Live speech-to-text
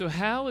So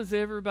how is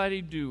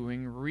everybody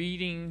doing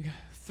reading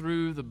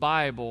through the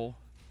Bible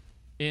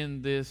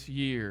in this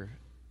year?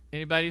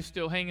 Anybody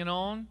still hanging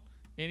on?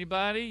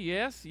 Anybody?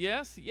 Yes,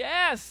 yes,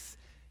 yes,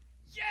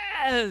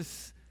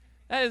 yes!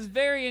 That is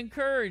very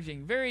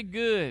encouraging, very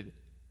good.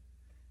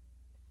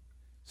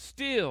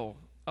 Still,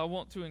 I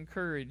want to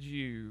encourage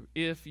you,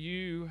 if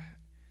you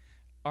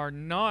are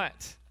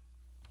not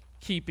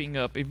keeping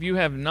up, if you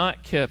have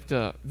not kept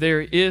up, there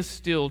is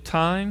still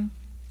time.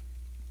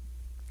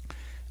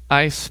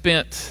 I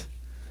spent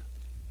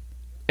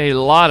a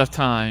lot of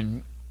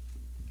time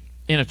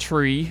in a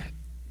tree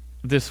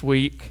this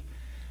week,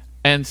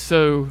 and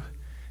so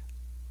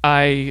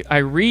I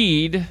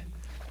read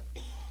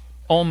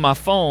on my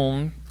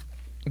phone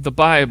the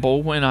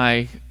Bible when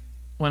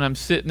I'm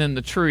sitting in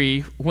the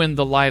tree when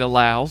the light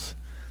allows.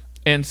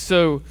 And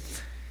so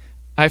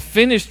I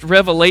finished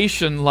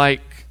Revelation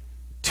like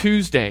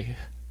Tuesday.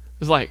 It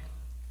was like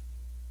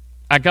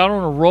I got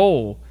on a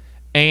roll,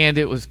 and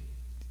it was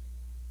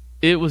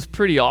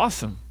pretty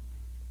awesome.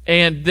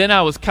 And then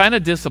I was kind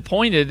of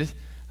disappointed,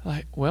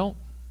 like, well,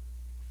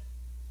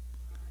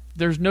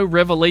 there's no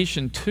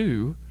Revelation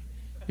 2,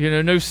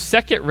 no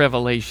second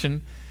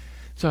Revelation.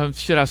 So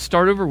should I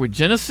start over with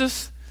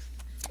Genesis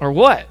or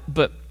what?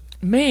 But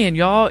man,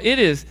 y'all, it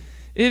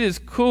is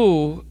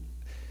cool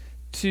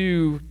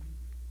to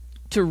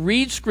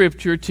read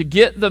Scripture, to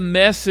get the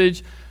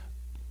message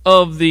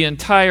of the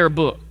entire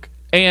book.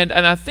 And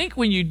I think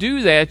when you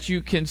do that,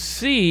 you can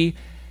see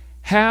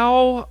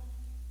how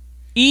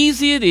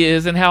easy it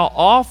is and how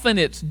often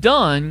it's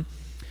done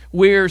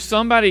where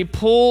somebody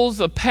pulls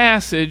a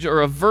passage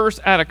or a verse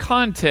out of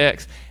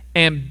context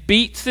and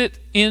beats it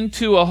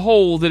into a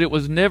hole that it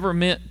was never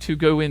meant to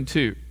go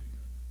into.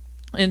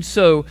 And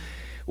so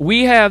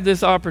we have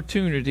this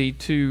opportunity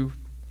to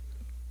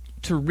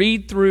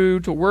read through,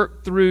 to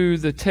work through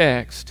the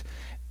text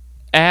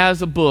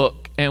as a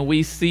book, and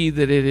we see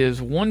that it is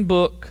one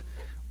book,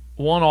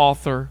 one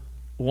author,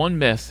 one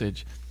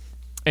message.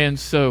 And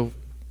so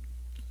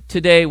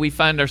today we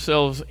find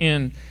ourselves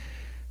in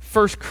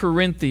 1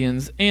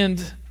 Corinthians,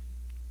 and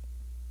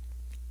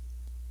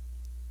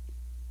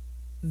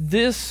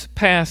this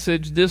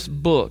passage, this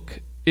book,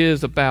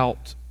 is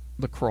about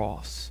the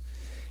cross.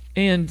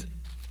 And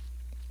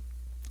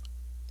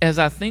as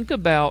I think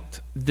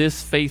about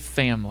this faith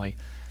family,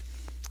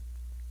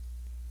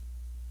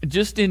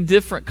 just in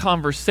different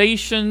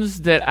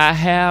conversations that I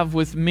have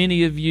with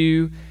many of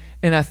you,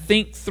 and I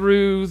think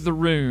through the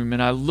room,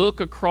 and I look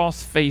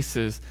across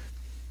faces,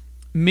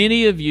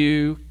 many of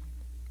you,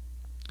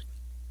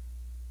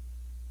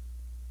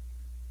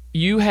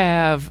 you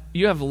have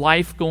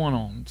life going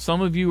on. Some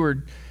of you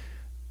are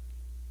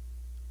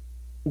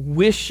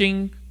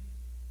wishing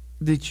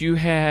that you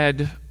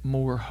had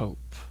more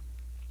hope.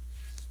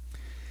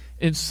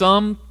 And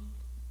some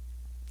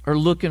are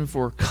looking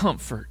for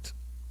comfort.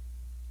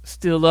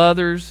 Still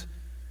others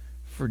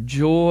for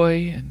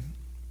joy.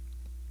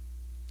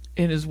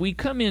 And as we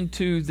come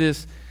into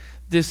this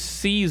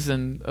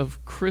season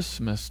of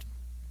Christmas,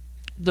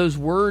 those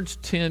words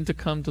tend to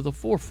come to the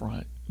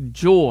forefront.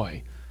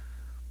 Joy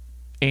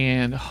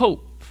and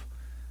hope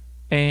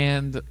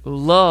and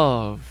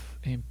love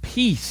and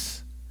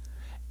peace.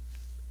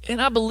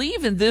 And I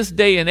believe in this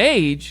day and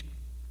age,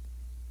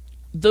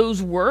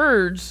 those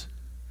words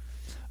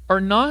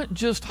are not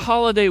just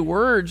holiday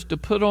words to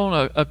put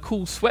on a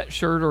cool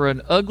sweatshirt or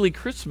an ugly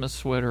Christmas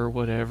sweater or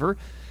whatever.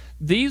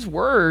 These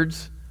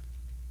words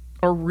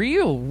are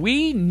real.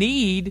 We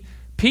need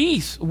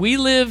peace. We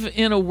live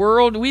in a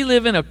world, we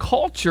live in a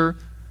culture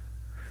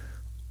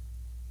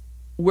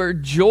where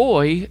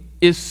joy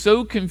is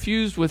so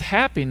confused with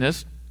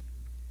happiness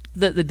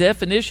that the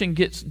definition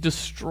gets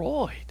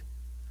destroyed.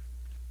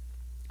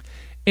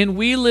 And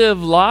we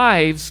live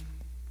lives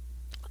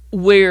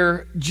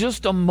where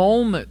just a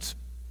moment's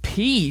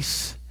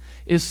peace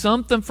is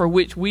something for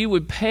which we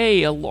would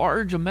pay a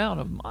large amount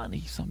of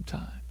money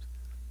sometimes.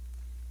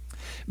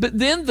 But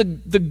then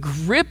the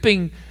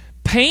gripping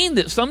pain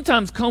that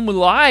sometimes comes with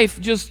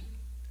life just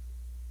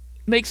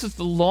makes us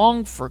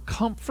long for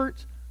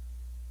comfort.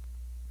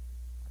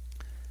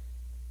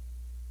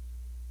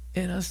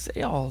 And I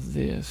say all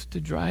this to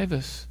drive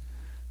us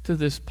to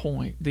this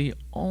point. The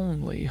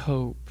only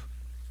hope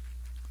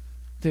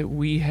that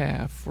we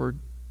have for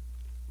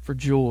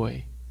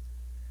joy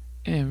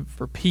and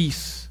for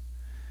peace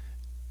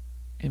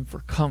and for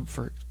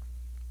comfort,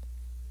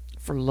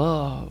 for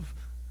love,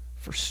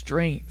 for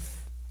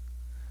strength,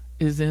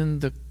 is in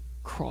the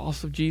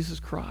cross of Jesus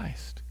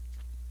Christ.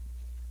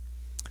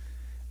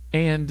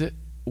 And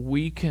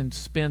we can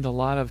spend a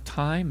lot of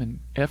time and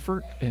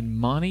effort and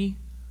money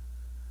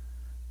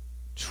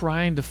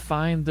trying to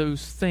find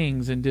those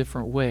things in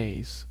different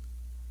ways.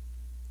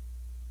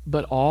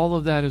 But all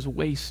of that is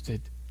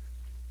wasted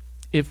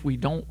if we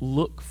don't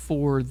look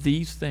for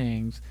these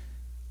things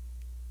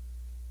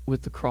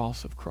with the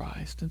cross of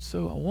Christ. And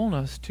so I want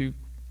us to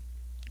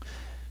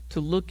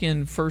look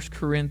in 1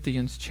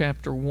 Corinthians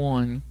chapter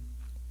 1,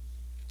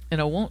 and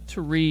I want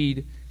to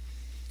read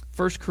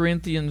 1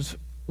 Corinthians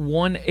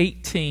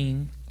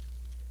 1:18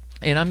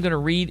 And I'm going to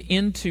read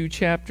into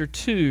chapter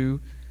 2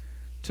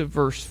 to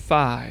verse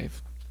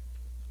 5.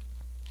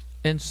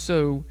 And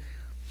so,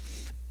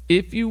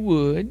 if you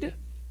would,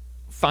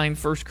 find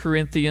 1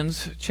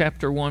 Corinthians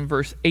chapter 1,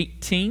 verse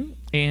 18.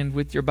 And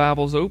with your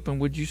Bibles open,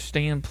 would you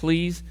stand,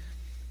 please,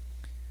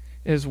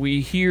 as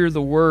we hear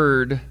the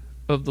word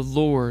of the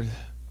Lord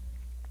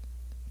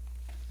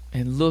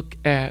and look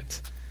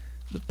at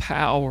the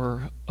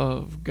power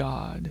of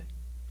God.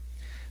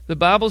 The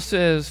Bible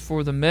says,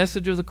 "For the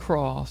message of the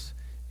cross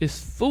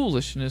is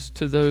foolishness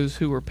to those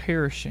who are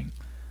perishing,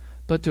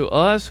 but to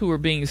us who are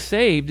being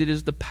saved, it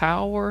is the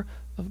power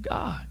of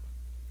God.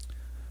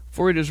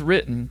 For it is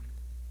written,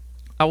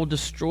 I will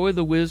destroy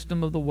the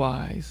wisdom of the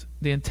wise,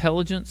 the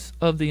intelligence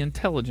of the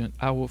intelligent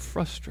I will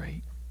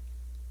frustrate."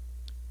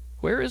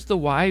 Where is the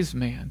wise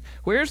man?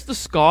 Where's the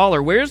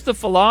scholar? Where's the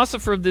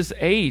philosopher of this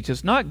age?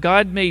 Has not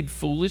God made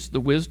foolish the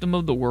wisdom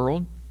of the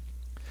world?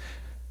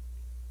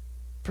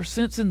 For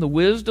since in the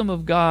wisdom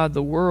of God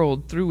the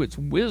world through its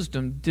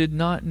wisdom did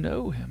not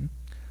know him,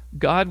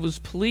 God was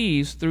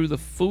pleased through the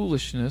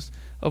foolishness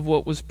of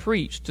what was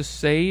preached to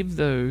save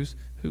those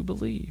who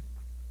believe.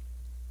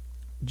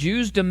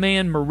 Jews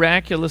demand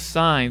miraculous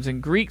signs,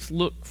 and Greeks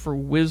look for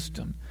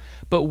wisdom.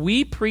 But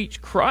we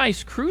preach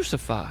Christ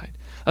crucified,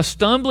 a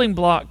stumbling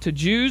block to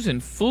Jews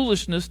and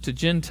foolishness to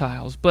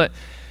Gentiles. But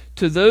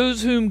to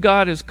those whom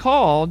God has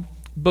called,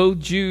 both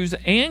Jews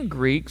and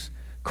Greeks,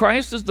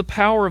 Christ is the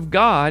power of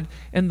God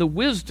and the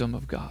wisdom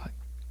of God.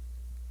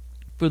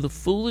 For the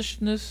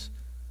foolishness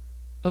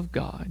of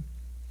God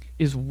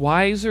is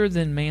wiser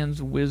than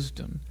man's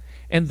wisdom,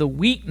 and the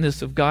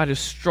weakness of God is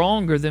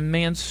stronger than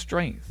man's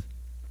strength.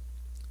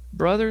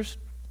 Brothers,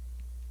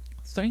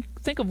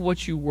 think of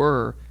what you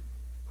were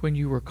when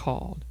you were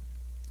called.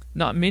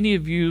 Not many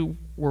of you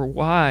were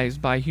wise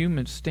by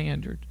human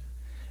standards.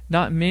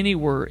 Not many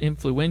were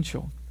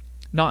influential.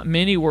 Not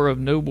many were of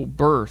noble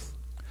birth.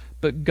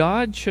 But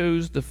God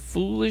chose the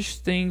foolish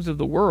things of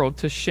the world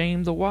to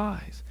shame the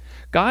wise.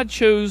 God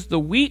chose the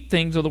weak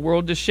things of the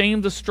world to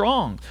shame the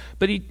strong.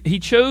 But he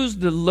chose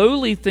the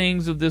lowly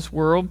things of this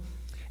world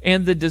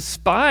and the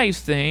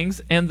despised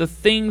things and the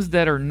things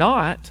that are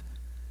not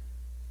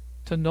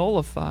to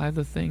nullify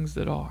the things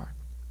that are,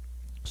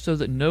 so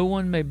that no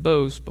one may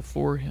boast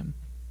before him.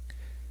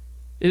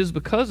 It is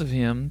because of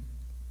him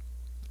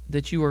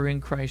that you are in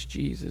Christ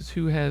Jesus,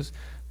 who has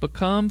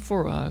become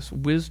for us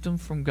wisdom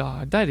from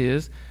God, that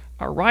is,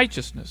 our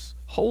righteousness,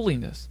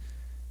 holiness,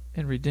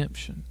 and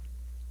redemption.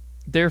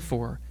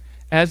 Therefore,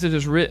 as it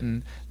is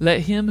written,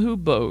 let him who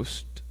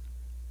boasts,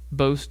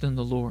 boast in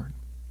the Lord.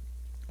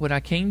 When I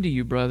came to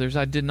you, brothers,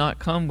 I did not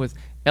come with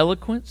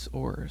eloquence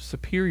or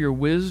superior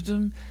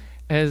wisdom,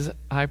 as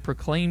I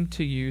proclaimed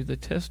to you the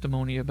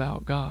testimony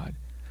about God.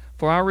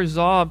 For I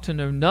resolved to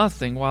know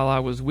nothing while I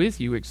was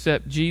with you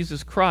except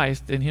Jesus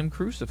Christ and him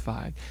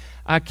crucified.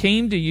 I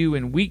came to you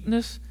in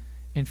weakness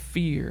and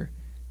fear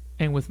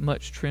and with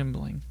much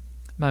trembling.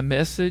 My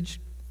message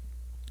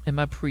and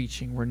my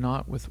preaching were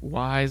not with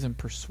wise and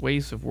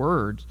persuasive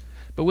words,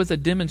 but with a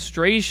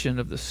demonstration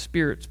of the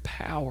Spirit's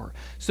power,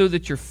 so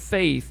that your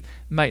faith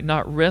might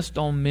not rest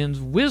on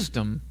men's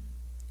wisdom,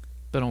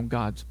 but on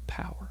God's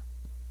power.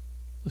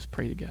 Let's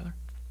pray together.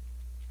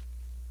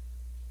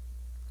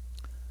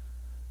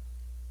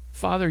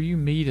 Father, you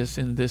meet us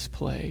in this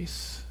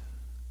place.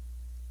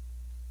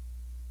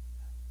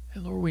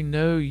 And Lord, we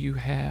know you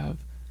have,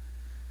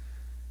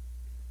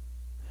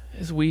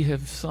 as we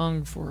have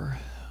sung for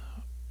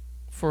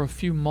a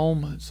few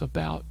moments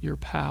about your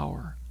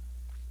power,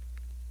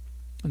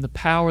 and the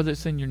power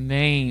that's in your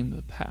name,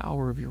 the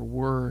power of your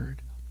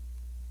word.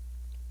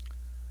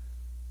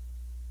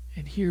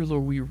 And here,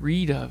 Lord, we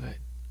read of it.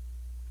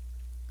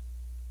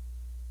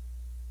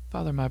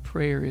 Father, my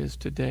prayer is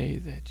today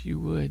that you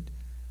would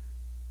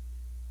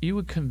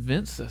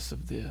convince us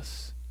of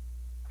this.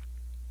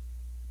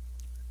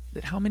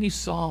 That how many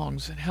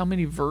songs and how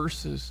many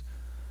verses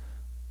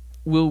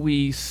will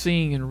we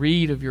sing and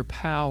read of your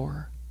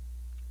power,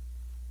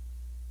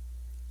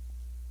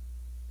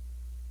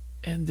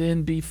 and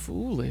then be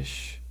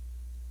foolish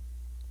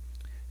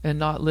and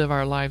not live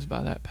our lives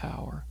by that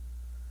power.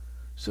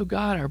 So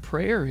God, our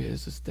prayer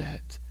is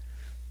that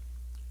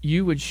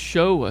you would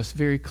show us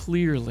very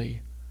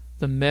clearly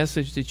the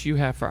message that you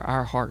have for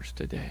our hearts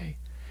today,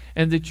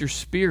 and that your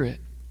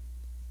Spirit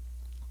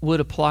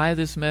would apply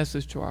this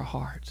message to our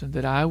hearts, and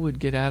that I would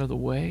get out of the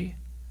way,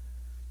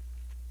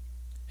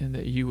 and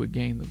that you would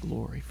gain the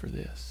glory for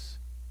this.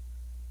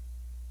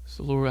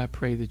 So Lord, I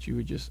pray that you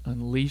would just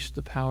unleash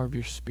the power of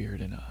your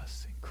Spirit in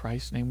us. In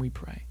Christ's name we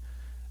pray.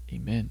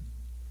 Amen.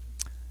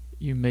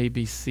 You may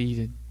be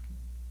seated.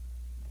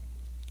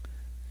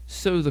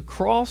 So the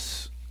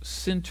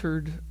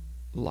cross-centered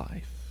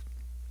life.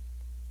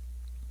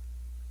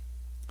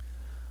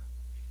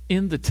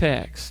 In the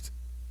text,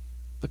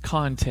 the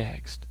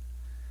context,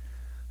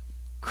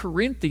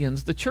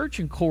 Corinthians, the church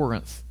in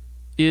Corinth,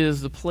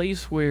 is the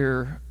place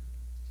where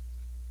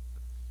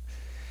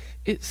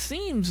it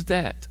seems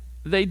that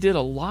they did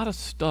a lot of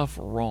stuff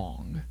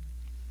wrong,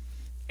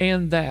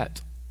 and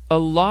that a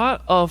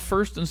lot of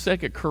 1st and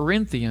 2nd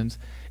Corinthians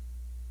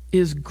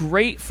is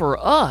great for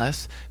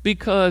us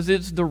because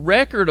it's the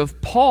record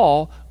of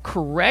Paul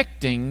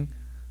correcting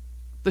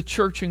the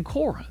church in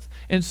Corinth.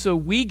 And so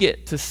we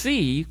get to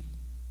see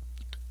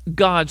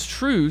God's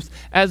truth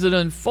as it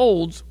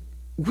unfolds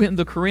when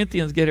the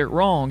Corinthians get it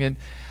wrong. And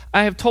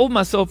I have told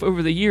myself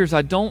over the years,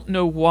 I don't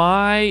know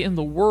why in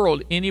the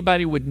world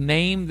anybody would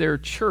name their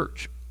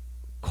church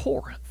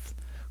Corinth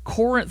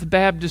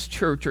Baptist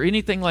Church or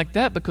anything like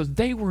that, because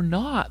they were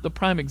not the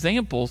prime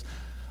examples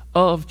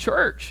of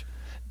church.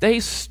 They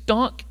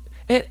stunk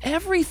at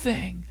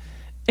everything.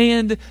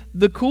 And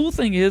the cool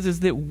thing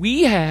is that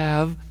we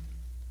have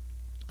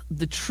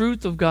the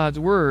truth of God's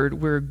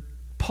word where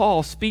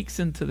Paul speaks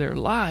into their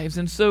lives.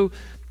 And so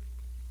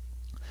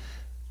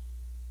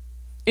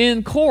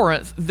in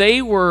Corinth, they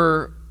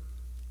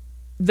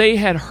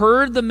had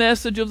heard the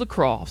message of the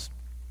cross,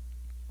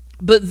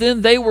 but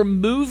then they were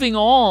moving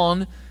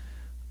on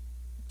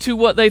to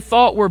what they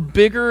thought were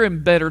bigger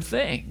and better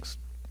things.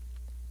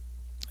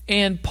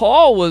 And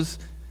Paul was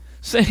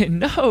saying,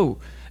 no,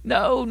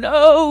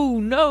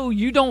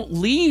 you don't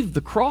leave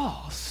the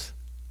cross.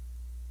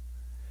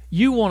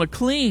 You want to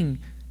cling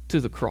to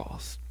the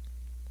cross.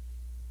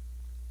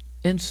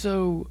 And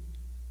so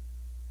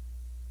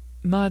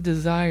my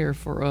desire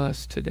for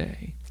us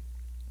today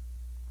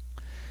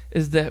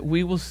is that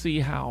we will see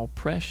how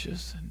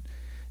precious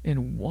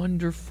and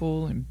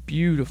wonderful and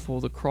beautiful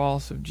the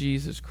cross of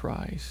Jesus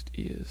Christ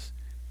is.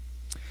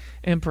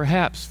 And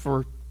perhaps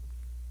for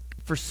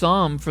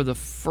some, for the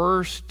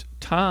first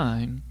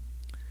time,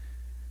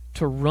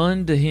 to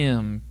run to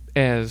Him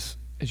as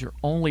your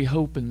only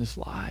hope in this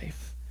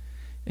life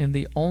and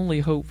the only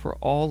hope for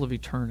all of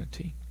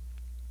eternity.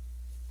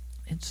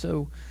 And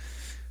so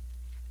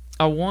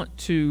I want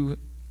to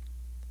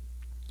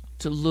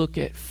look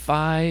at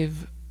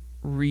 5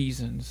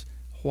 reasons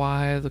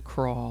why the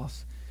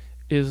cross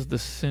is the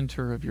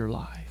center of your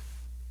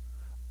life,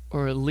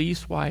 or at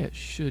least why it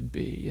should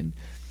be,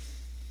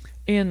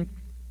 and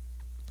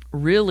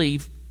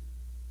really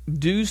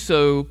do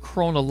so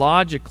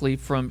chronologically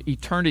from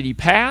eternity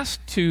past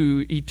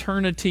to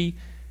eternity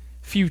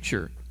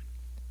future.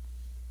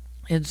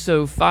 And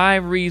so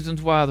 5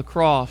 reasons why the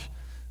cross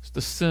is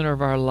the center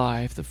of our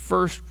life. The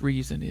first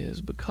reason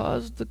is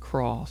because the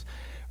cross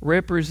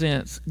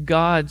represents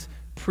God's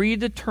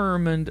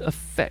predetermined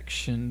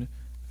affection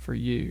for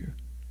you.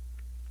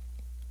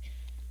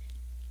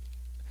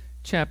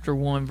 Chapter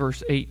 1,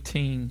 verse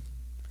 18.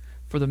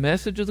 For the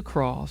message of the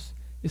cross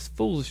is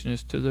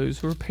foolishness to those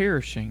who are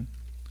perishing,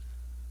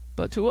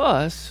 but to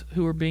us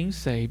who are being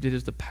saved, it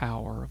is the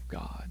power of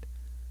God.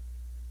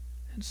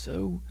 And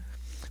so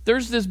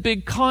there's this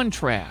big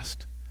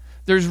contrast.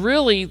 There's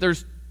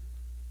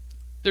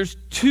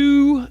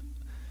 2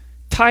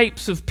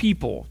 types of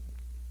people.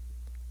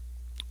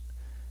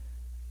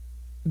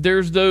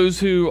 There's those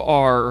who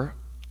are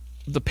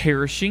the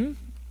perishing,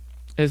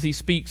 as he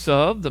speaks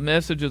of the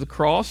message of the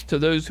cross, to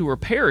those who are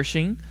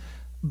perishing,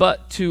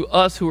 but to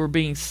us who are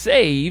being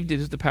saved,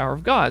 it is the power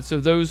of God. So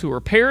those who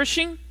are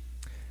perishing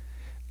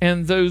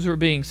and those who are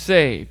being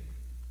saved.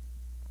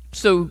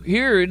 So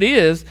here it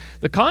is,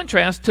 the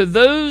contrast. To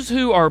those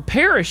who are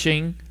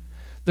perishing,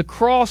 the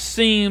cross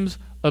seems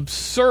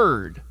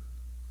absurd.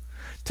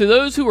 To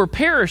those who are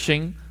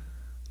perishing,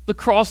 the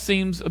cross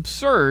seems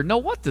absurd. Now,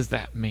 what does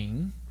that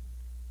mean?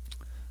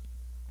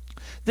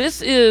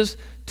 This is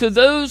to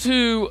those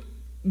who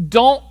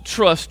don't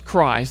trust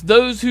Christ,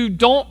 those who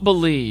don't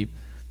believe.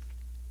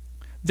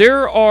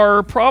 There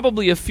are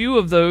probably a few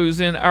of those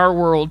in our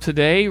world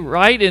today,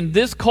 right? In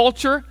this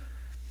culture,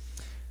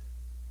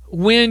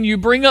 when you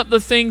bring up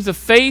the things of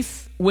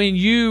faith, when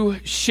you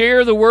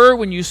share the word,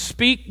 when you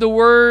speak the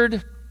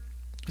word,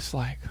 it's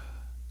like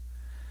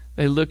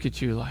they look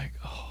at you like,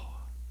 oh,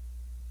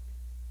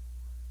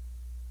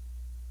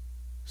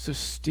 so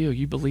still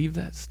you believe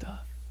that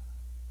stuff?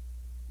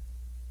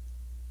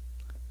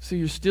 So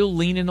you're still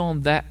leaning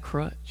on that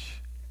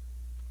crutch?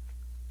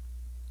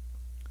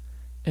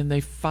 And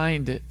they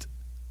find it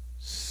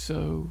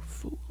so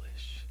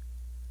foolish.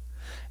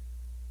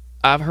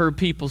 I've heard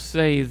people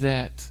say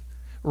that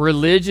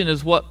religion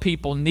is what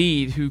people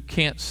need who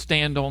can't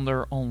stand on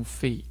their own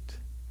feet.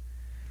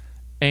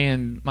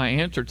 And my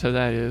answer to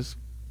that is,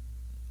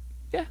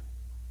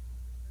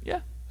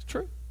 yeah, it's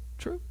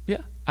true,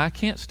 yeah, I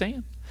can't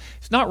stand.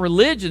 It's not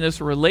religion, it's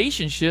a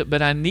relationship,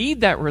 but I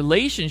need that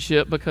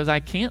relationship because I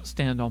can't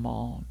stand on my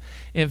own.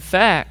 In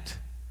fact,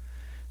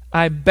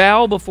 I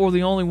bow before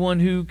the only one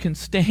who can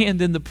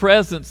stand in the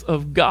presence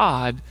of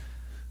God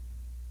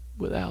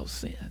without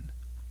sin.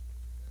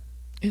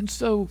 And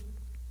so,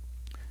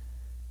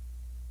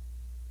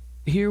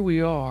 here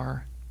we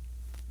are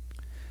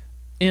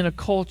in a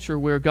culture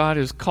where God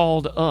has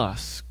called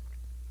us.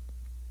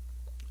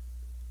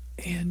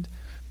 And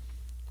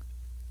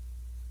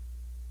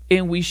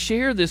we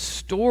share this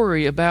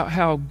story about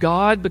how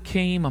God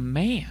became a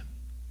man.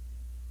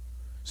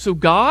 So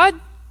God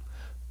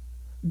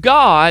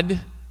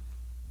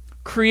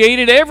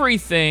created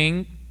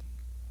everything,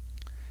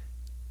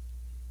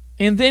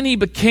 and then He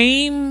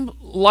became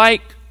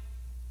like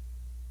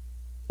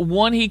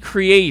one he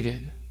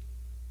created.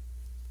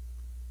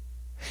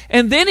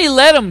 And then he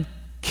let them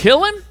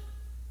kill him?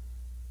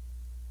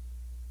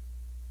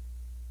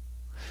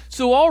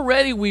 So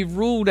already we've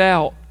ruled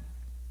out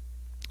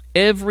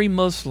every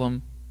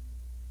Muslim.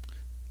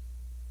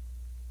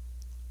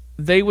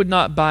 They would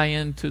not buy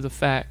into the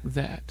fact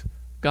that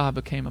God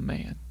became a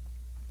man.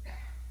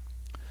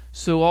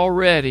 So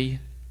already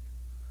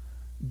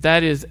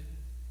that is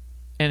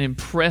an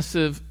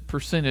impressive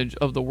percentage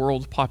of the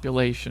world's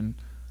population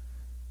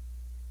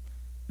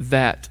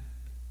that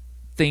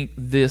think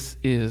this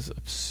is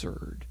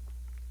absurd.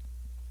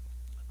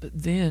 But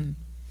then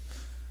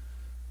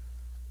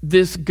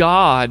this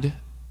God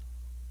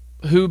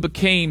who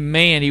became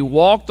man, he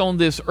walked on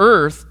this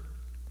earth,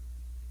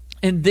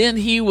 and then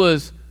he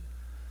was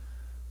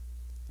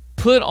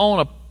put on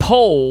a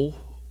pole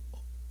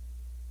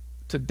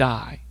to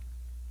die.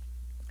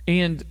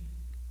 And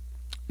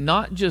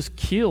not just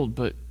killed,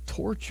 but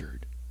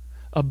tortured.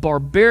 A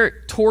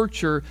barbaric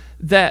torture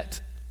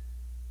that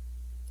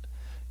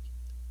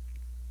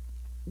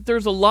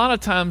there's a lot of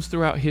times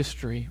throughout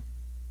history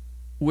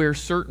where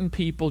certain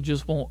people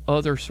just want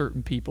other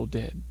certain people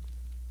dead.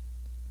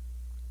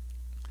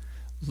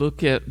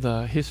 Look at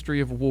the history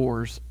of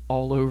wars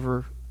all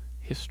over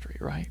history,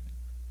 right?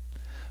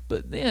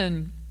 But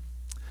then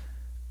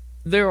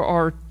there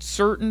are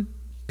certain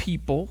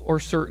people or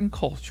certain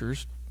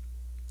cultures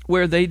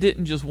where they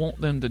didn't just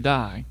want them to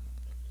die.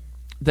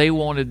 They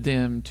wanted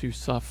them to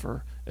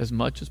suffer as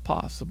much as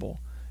possible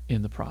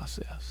in the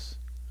process.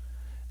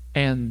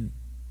 And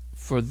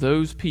for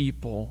those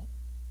people,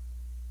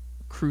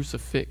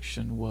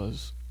 crucifixion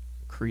was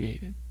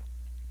created.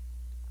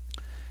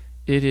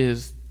 It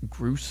is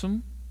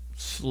gruesome,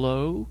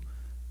 slow,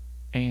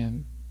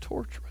 and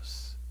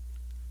torturous.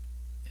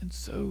 And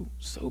so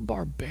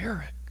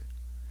barbaric.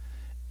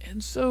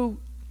 And so,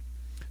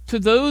 to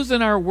those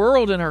in our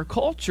world, in our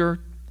culture,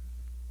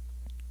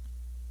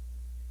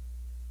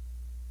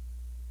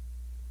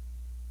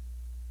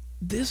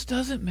 this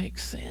doesn't make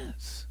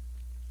sense.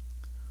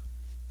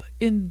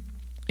 And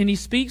he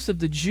speaks of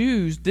the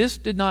Jews. This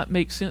did not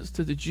make sense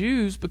to the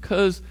Jews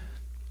because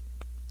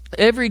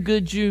every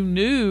good Jew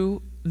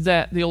knew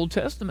that the Old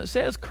Testament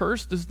says,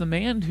 cursed is the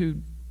man who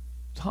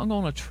hung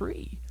on a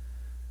tree.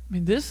 I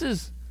mean, this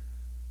is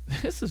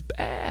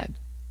bad.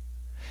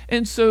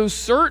 And so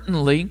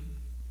certainly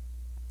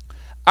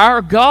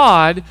our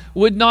God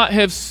would not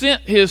have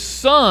sent his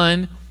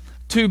Son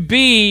to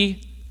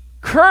be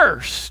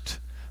cursed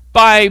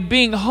by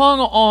being hung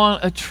on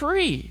a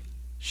tree.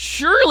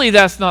 Surely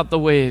that's not the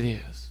way it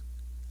is.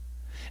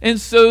 And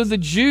so the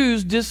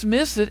Jews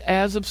dismiss it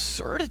as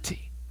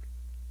absurdity.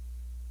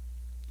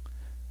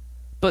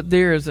 But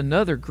there is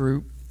another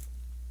group.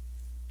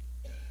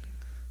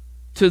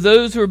 To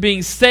those who are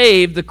being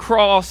saved, the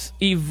cross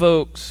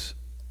evokes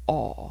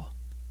awe.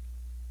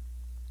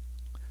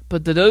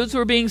 But to those who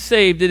are being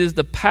saved, it is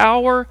the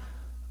power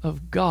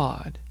of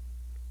God.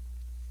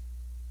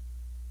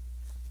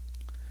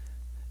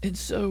 And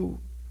so,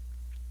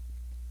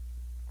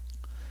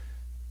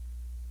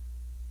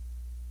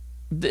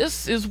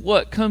 this is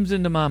what comes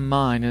into my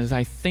mind as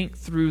I think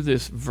through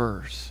this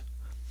verse.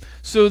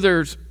 So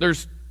there's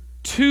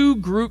two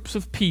groups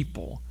of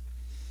people.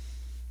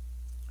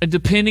 And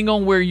depending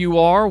on where you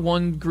are,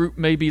 one group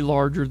may be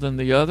larger than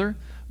the other.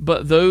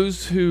 But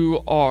those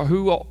who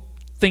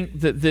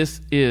think that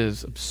this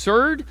is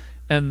absurd,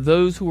 and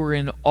those who are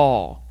in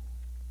awe.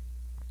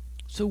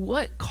 So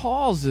what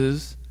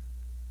causes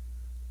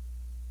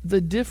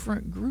the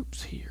different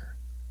groups here?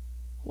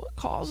 What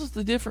causes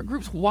the different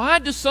groups? Why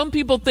do some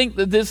people think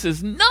that this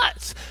is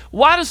nuts?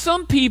 Why do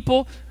some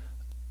people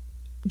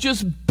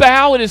just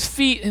bow at his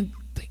feet and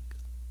think,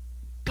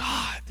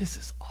 God, this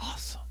is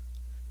awesome?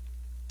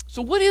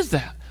 So what is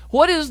that?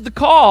 What is the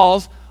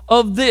cause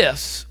of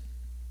this?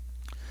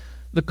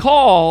 The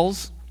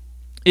cause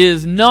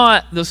is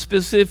not the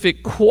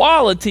specific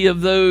quality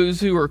of those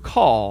who are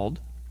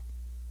called,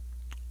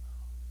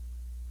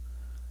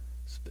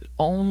 but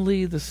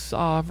only the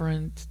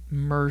sovereign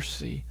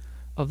mercy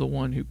of the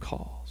one who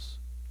calls.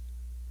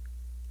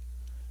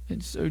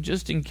 And so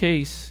just in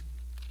case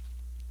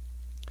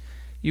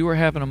you were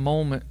having a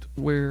moment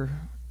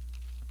where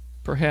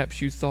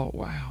perhaps you thought,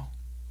 wow,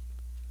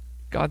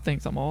 God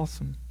thinks I'm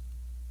awesome.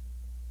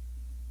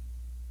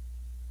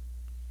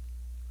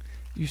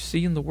 You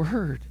see in the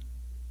Word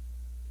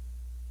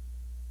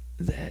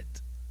that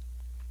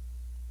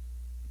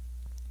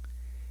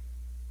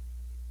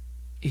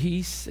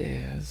he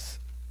says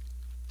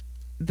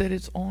that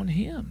it's on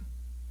him,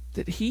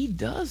 that he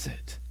does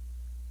it.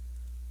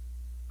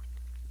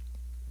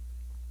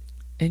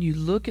 And you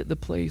look at the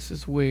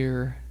places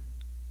where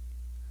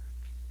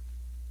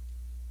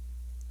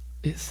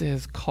it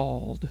says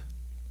called,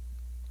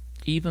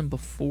 even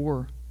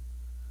before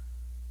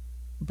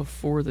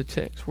the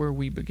text where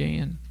we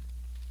began.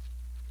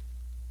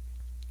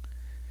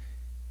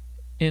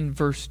 In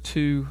verse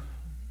 2,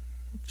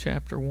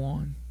 chapter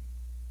 1,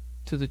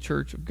 to the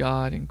church of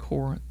God in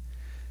Corinth,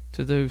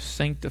 to those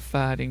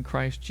sanctified in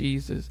Christ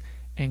Jesus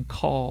and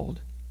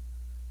called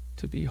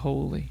to be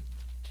holy.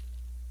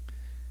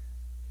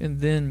 And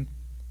then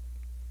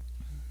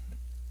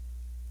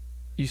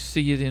you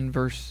see it in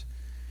verse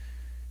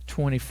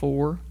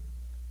 24.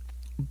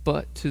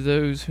 But to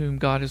those whom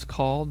God has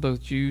called,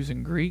 both Jews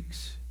and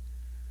Greeks,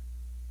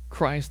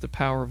 Christ the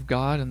power of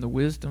God and the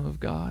wisdom of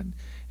God.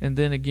 And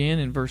then again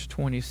in verse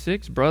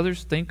 26,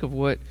 brothers, think of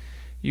what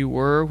you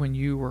were when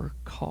you were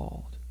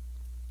called.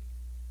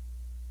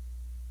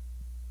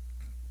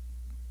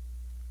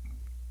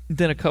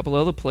 Then a couple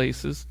other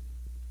places,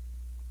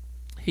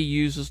 he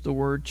uses the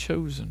word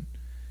chosen.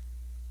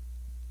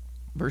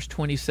 Verse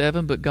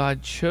 27, but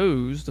God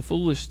chose the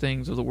foolish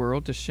things of the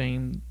world to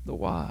shame the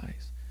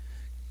wise.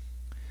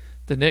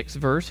 The next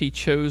verse, he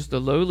chose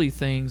the lowly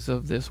things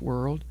of this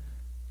world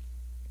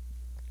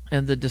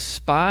and the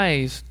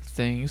despised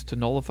things to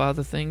nullify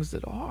the things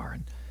that are.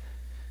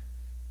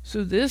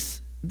 So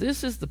this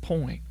is the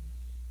point.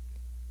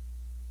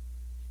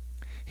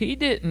 He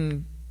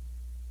didn't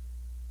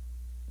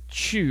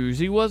choose.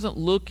 He wasn't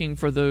looking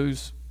for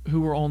those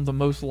who were on the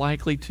most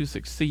likely to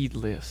succeed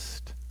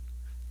list.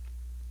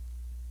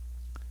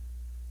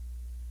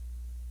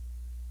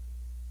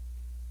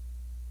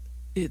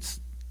 It's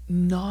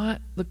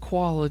not the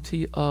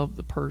quality of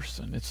the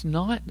person. It's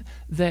not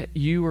that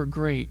you are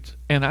great,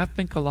 and I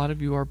think a lot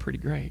of you are pretty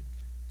great.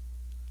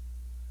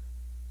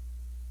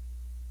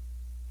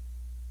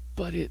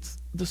 But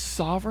it's the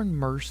sovereign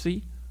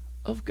mercy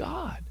of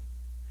God.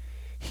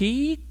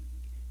 He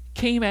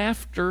came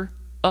after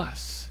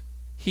us.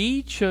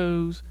 He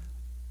chose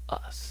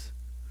us.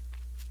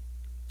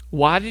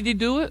 Why did he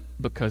do it?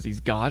 Because he's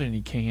God and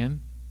he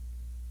can.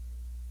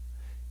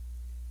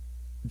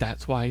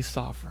 That's why he's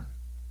sovereign.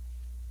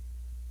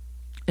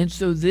 And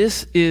so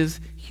this is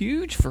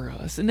huge for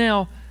us. And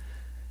now,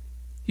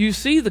 you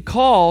see the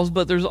calls,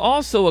 but there's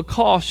also a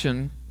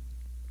caution.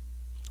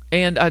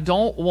 And I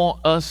don't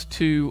want us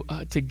to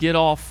get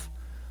off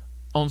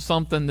on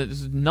something that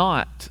is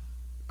not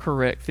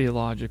correct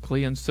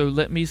theologically. And so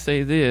let me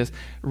say this.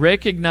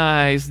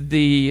 Recognize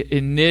the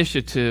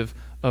initiative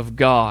of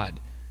God.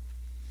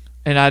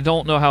 And I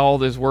don't know how all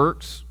this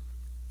works,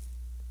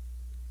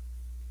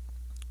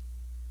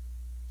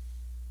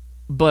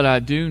 but I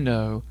do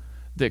know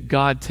that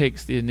God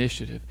takes the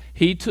initiative.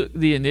 He took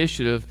the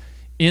initiative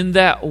in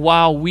that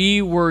while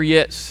we were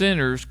yet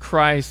sinners,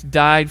 Christ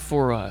died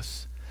for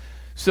us.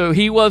 So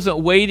he wasn't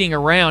waiting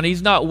around.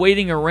 He's not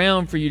waiting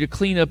around for you to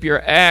clean up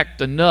your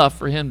act enough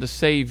for him to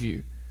save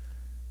you.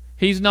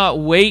 He's not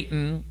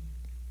waiting.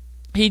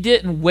 He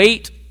didn't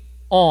wait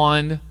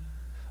on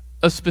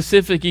a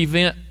specific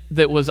event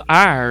that was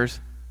ours.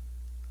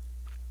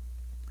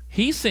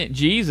 He sent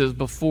Jesus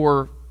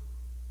before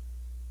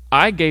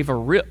I gave a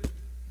rip.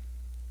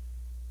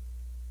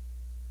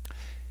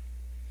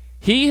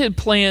 He had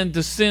planned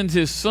to send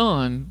his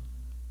son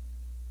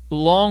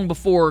long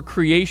before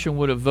creation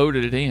would have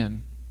voted it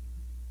in.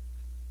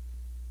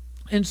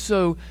 And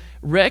so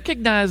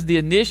recognize the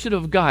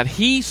initiative of God.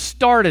 He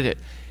started it.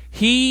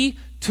 He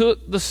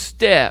took the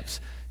steps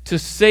to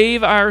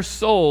save our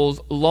souls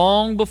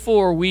long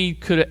before we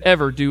could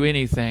ever do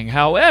anything.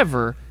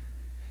 However,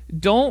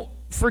 don't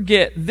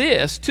forget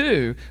this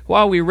too.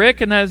 While we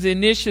recognize the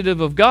initiative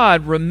of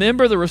God,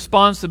 remember the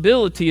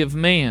responsibility of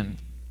man.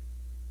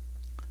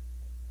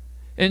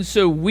 And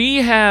so we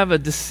have a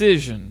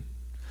decision.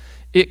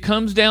 It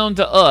comes down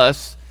to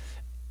us.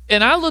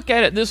 And I look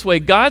at it this way.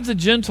 God's a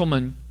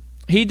gentleman.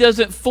 He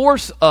doesn't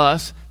force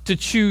us to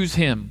choose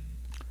him.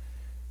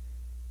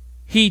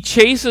 He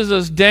chases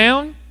us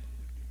down.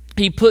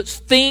 He puts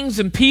things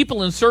and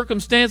people and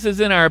circumstances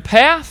in our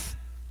path.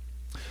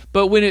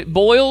 But when it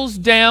boils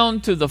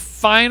down to the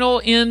final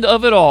end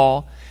of it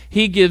all,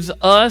 he gives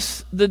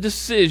us the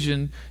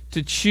decision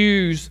to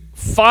choose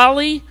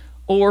folly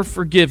or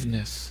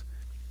forgiveness.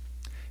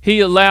 He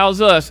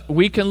allows us,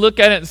 we can look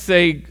at it and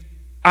say,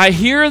 I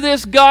hear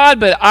this, God,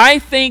 but I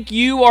think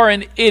you are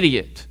an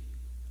idiot.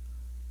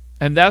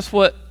 And that's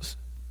what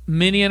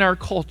many in our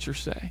culture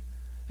say.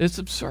 It's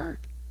absurd.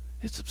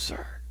 It's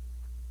absurd.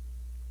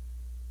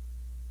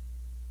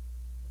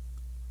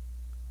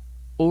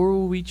 Or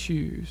will we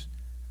choose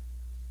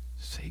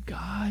to say,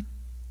 God,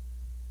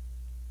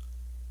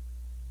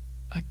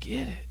 I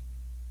get it.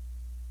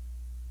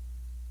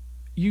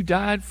 You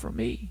died for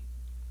me.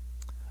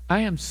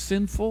 I am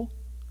sinful.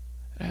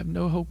 I have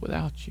no hope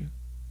without you.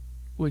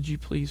 Would you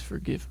please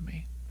forgive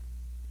me?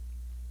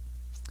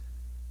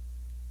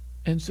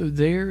 And so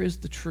there is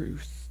the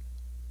truth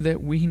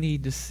that we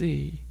need to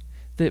see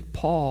that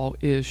Paul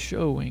is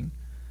showing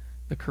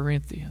the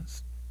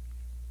Corinthians.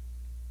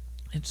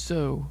 And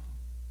so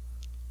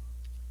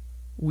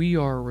we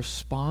are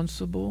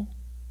responsible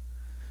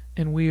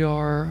and we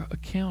are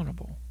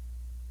accountable.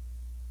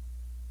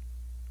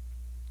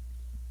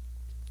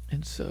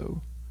 And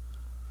so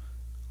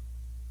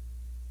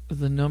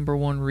the number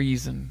one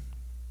reason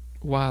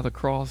why the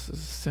cross is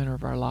the center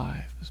of our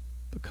life is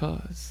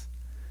because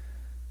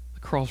the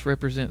cross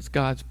represents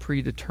God's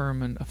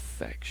predetermined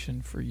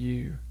affection for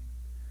you.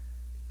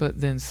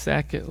 But then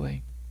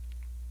secondly,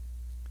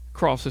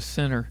 cross is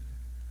center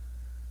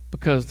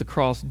because the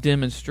cross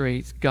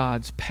demonstrates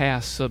God's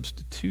past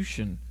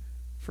substitution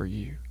for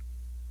you.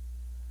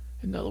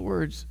 In other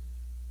words,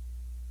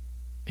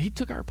 he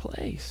took our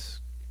place.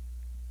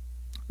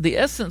 The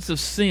essence of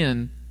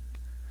sin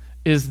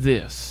is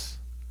this: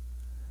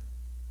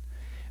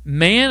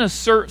 man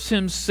asserts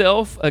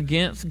himself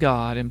against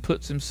God and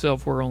puts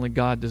himself where only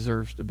God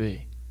deserves to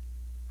be.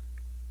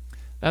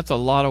 That's a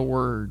lot of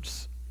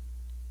words.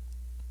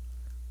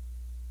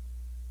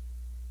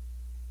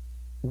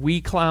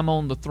 We climb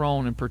on the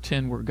throne and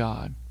pretend we're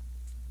God.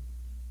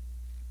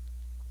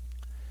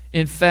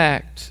 In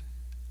fact,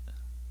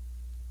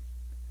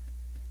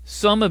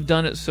 some have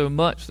done it so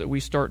much that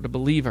we start to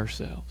believe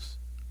ourselves.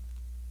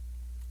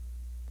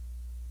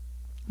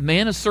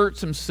 Man asserts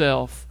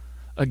himself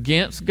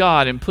against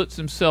God and puts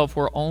himself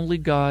where only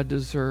God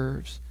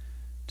deserves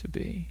to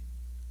be.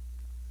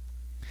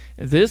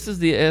 And this is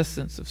the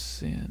essence of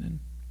sin.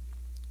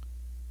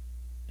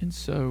 And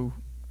so,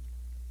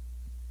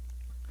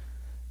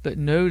 but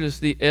notice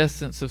the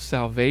essence of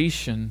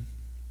salvation.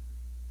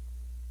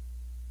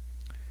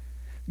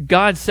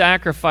 God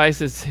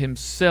sacrifices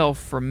himself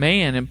for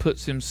man and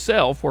puts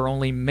himself where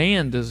only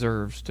man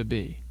deserves to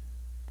be.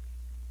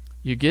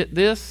 You get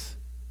this?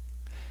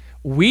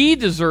 We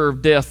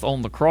deserve death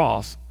on the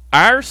cross.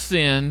 Our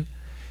sin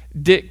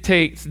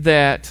dictates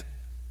that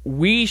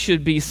we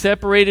should be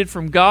separated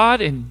from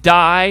God and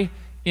die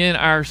in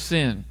our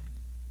sin.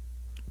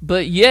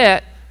 But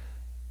yet,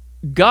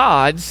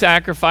 God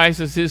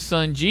sacrifices his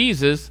son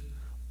Jesus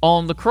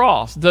on the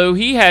cross. Though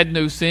he had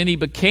no sin, he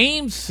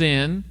became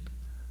sin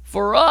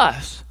for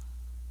us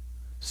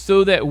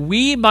so that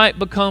we might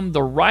become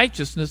the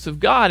righteousness of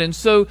God. And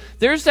so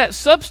there's that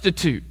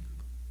substitute.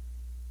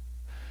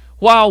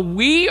 While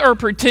we are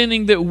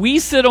pretending that we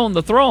sit on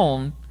the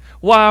throne,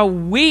 while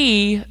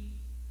we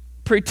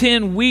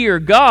pretend we are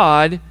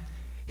God,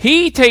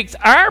 he takes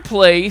our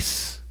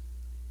place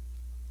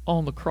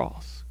on the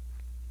cross.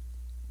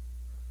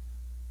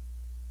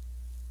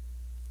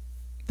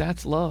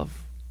 That's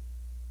love.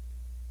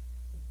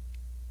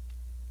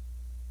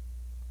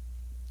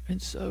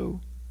 And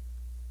so,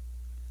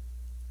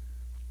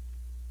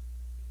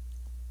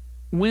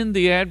 when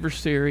the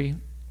adversary,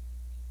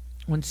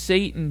 when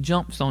Satan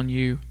jumps on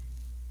you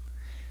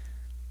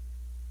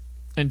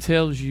and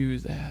tells you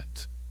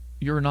that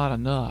you're not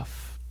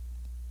enough,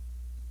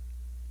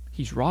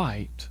 he's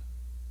right.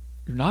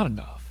 You're not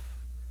enough.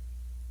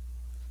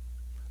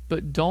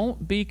 But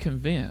don't be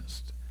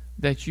convinced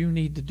that you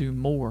need to do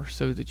more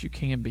so that you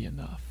can be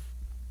enough.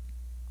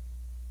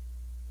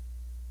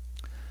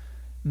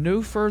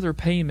 No further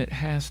payment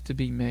has to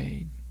be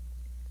made.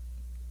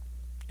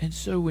 And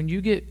so when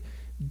you get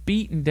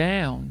beaten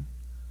down,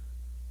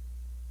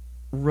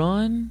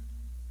 run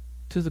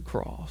to the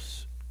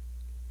cross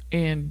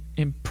and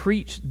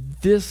preach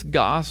this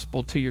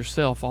gospel to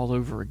yourself all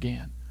over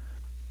again.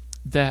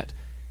 That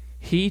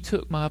he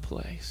took my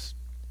place.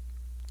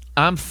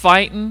 I'm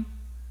fighting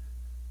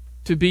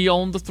to be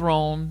on the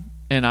throne,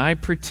 and I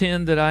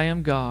pretend that I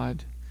am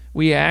God.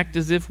 We act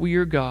as if we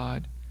are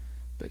God,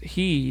 but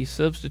he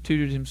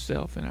substituted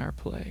himself in our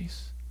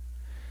place.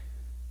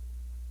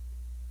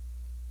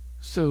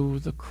 So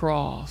the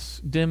cross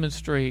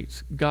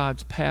demonstrates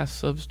God's past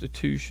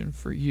substitution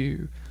for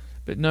you.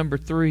 But number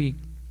 3,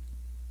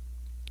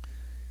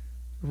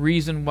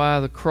 reason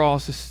why the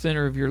cross is the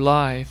center of your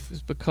life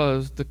is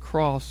because the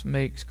cross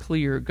makes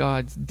clear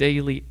God's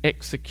daily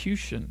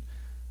execution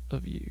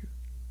of you.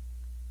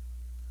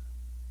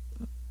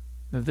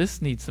 Now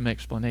this needs some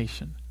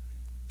explanation.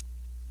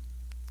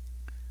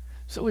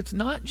 So it's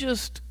not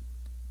just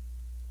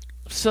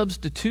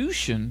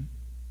substitution,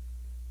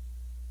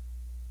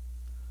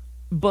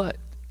 but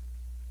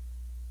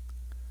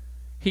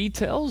he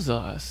tells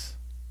us,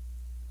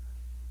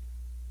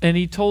 and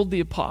he told the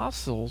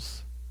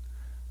apostles,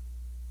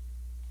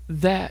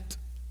 that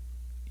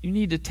you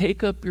need to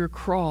take up your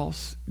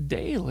cross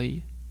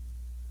daily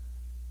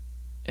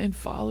and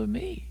follow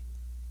me.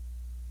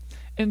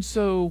 And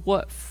so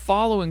what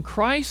following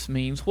Christ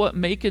means, what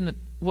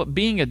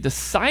being a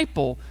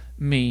disciple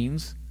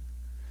means,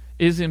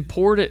 is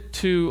important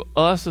to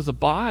us as a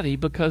body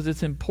because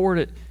it's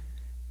important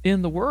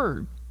in the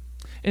Word.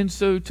 And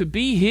so to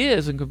be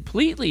his and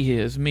completely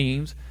his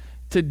means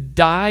to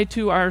die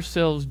to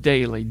ourselves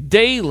daily.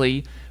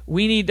 Daily,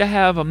 we need to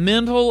have a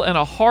mental and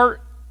a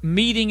heart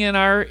meeting in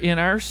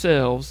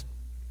ourselves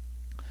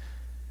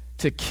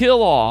to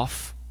kill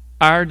off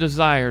our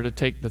desire to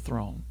take the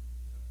throne.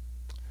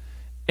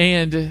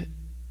 And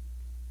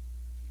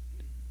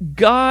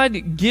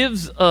God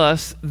gives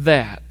us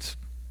that.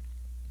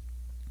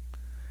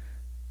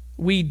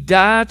 We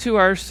die to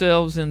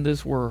ourselves in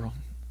this world,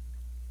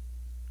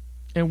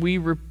 and we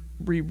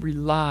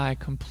rely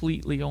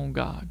completely on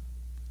God.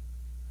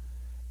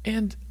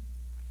 And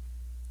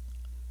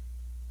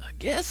I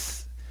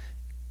guess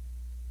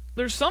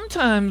there's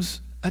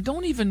sometimes I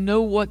don't even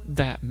know what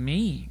that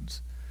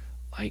means.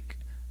 Like,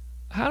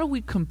 how do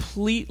we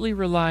completely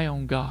rely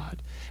on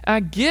God? I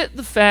get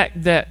the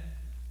fact that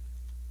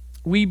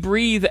we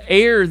breathe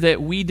air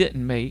that we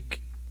didn't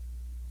make.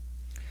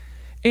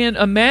 And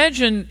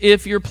imagine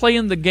if you're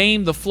playing the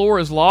game The Floor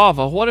is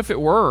Lava. What if it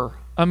were?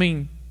 I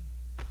mean,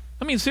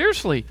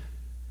 seriously.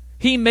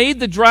 He made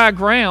the dry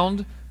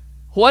ground.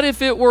 What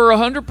if it were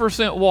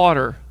 100%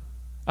 water?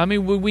 I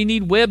mean, would we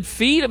need webbed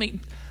feet? I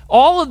mean,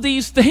 all of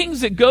these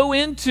things that go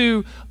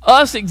into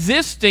us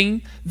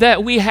existing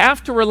that we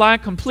have to rely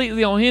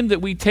completely on Him,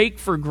 that we take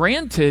for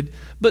granted.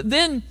 But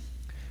then,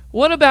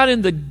 what about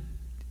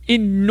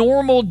in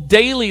normal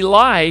daily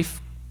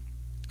life?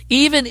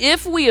 Even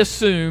if we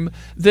assume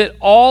that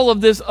all of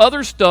this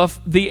other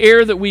stuff, the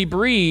air that we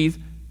breathe,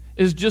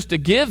 is just a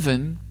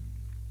given,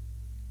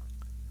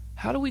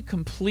 how do we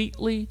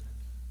completely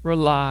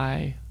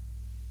rely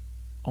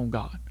on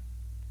God?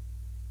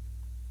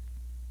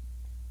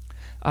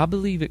 I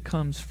believe it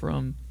comes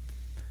from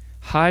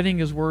hiding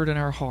His Word in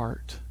our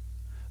heart,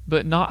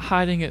 but not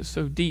hiding it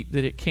so deep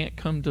that it can't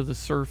come to the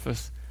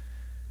surface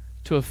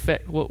to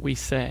affect what we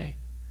say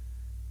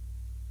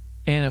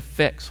and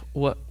affects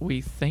what we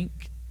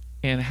think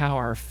and how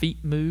our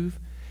feet move.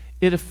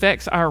 It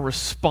affects our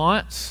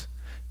response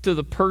to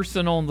the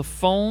person on the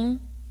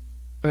phone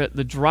or at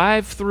the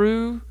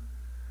drive-thru.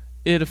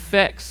 It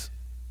affects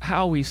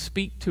how we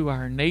speak to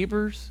our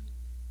neighbors.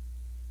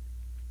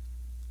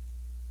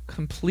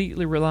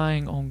 Completely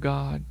relying on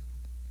God,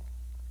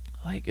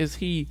 like as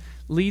He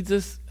leads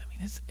us. I mean,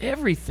 it's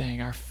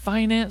everything. Our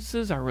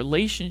finances, our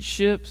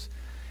relationships,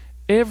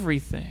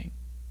 everything.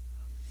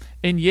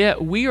 And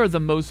yet we are the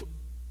most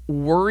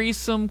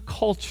worrisome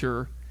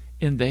culture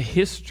in the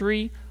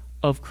history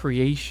of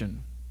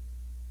creation.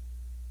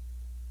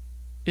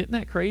 Isn't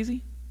that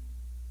crazy?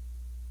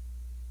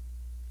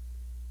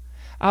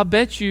 I'll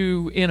bet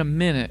you in a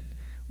minute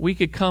we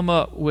could come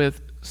up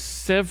with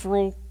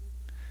several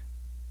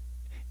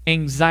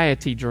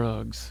anxiety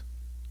drugs.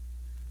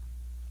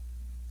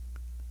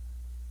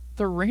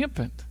 They're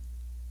rampant.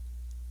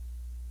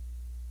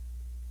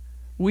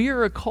 We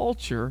are a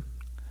culture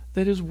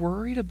that is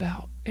worried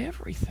about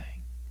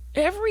everything.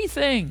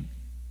 Everything.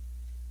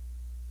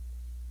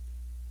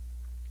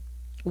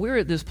 We're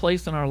at this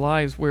place in our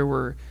lives where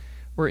we're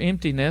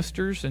empty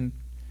nesters, and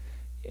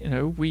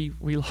we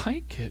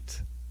like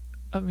it.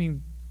 I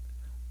mean,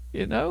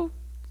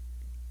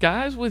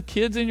 guys with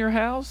kids in your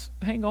house,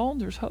 hang on,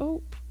 there's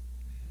hope.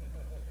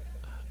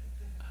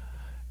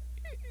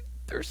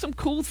 There's some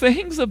cool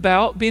things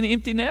about being an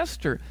empty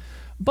nester.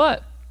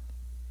 But,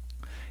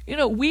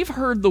 we've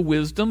heard the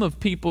wisdom of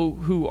people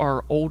who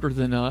are older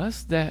than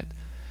us that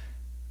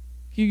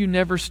you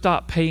never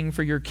stop paying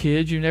for your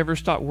kids. You never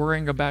stop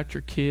worrying about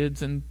your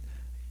kids. And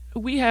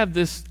we have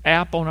this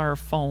app on our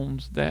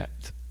phones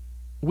that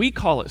we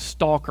call it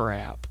Stalker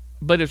app,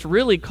 but it's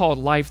really called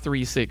Life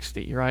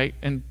 360, right?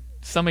 And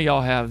some of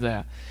y'all have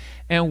that.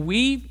 And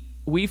we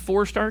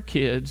forced our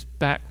kids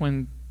back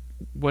when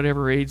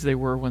whatever age they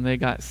were when they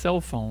got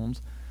cell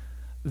phones,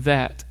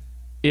 that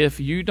if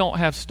you don't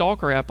have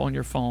Stalker app on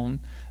your phone,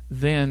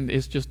 then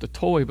it's just a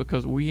toy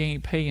because we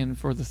ain't paying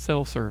for the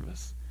cell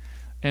service.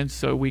 And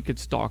so we could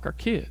stalk our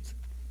kids.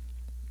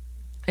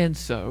 And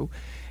so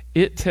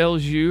it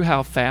tells you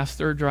how fast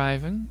they're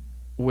driving,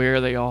 where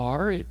they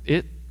are.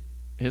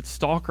 It's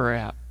Stalker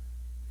app.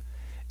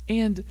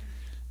 And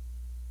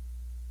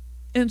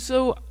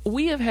so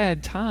we have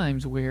had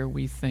times where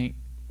we think,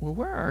 well,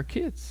 where are our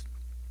kids?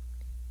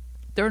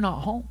 They're not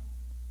home.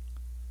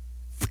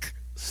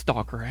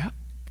 Stalker app.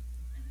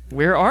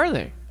 Where are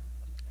they?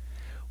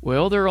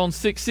 Well, they're on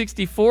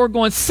 664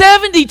 going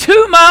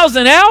 72 miles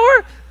an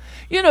hour.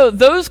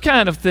 Those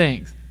kind of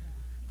things.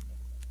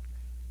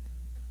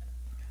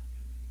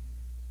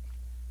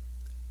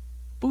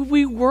 But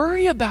we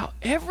worry about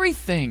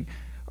everything.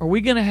 Are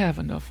we going to have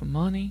enough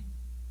money?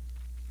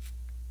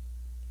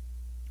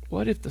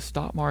 What if the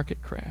stock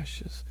market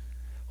crashes?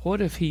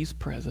 What if he's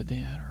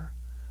president? Or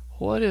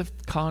what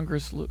if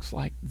Congress looks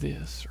like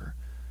this? Or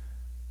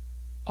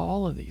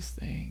all of these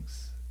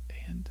things.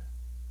 And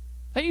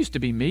that used to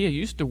be me. I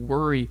used to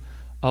worry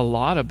a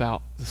lot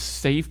about the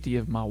safety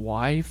of my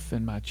wife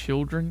and my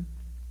children.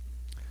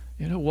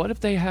 What if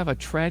they have a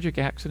tragic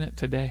accident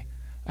today?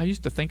 I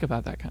used to think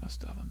about that kind of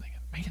stuff. I'm thinking,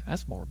 man,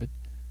 that's morbid.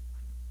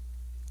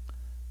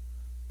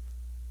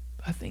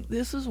 I think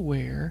this is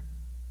where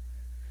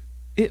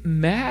it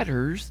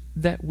matters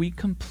that we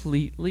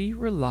completely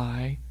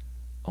rely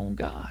on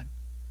God.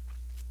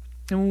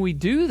 And when we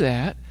do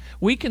that,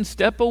 we can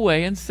step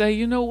away and say,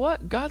 you know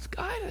what? God's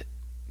got it.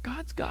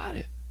 God's got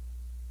it.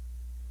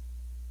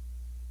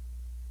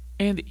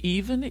 And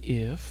even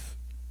if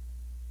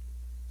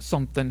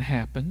something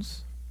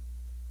happens,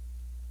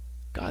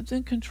 God's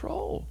in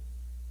control.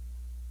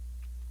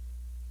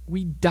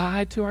 We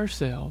die to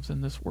ourselves in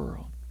this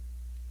world.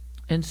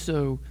 And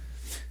so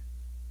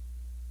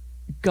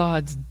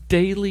God's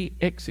daily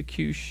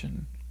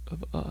execution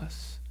of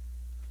us.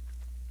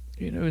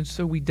 And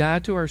so we die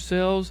to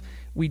ourselves.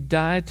 We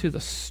die to the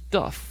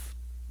stuff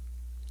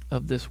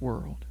of this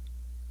world.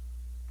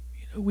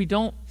 We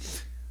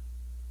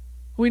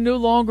no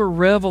longer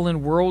revel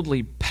in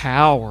worldly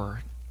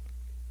power.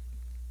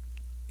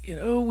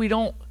 We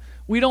don't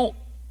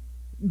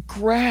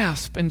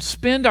grasp and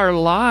spend our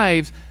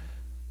lives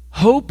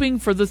hoping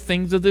for the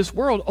things of this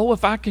world. Oh,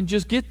 if I can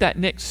just get that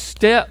next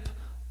step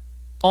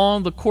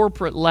on the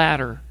corporate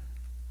ladder,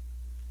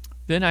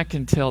 then I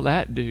can tell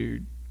that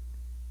dude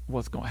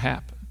what's going to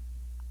happen.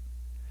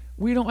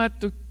 We don't have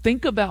to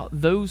think about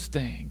those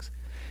things.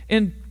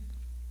 And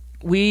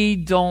we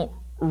don't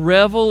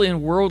revel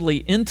in worldly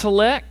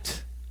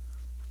intellect.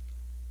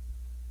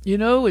 You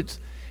know,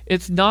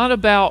 it's not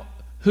about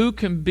who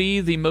can be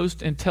the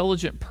most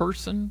intelligent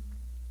person,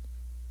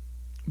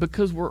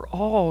 because we're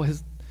all,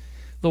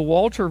 the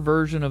Walter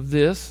version of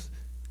this,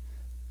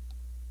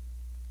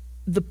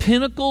 the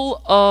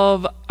pinnacle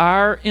of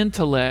our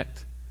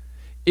intellect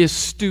is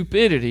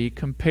stupidity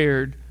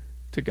compared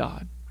to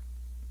God.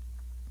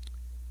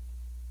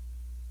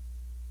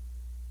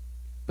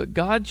 But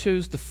God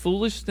chose the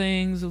foolish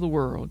things of the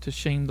world to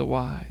shame the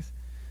wise.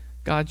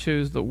 God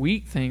chose the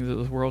weak things of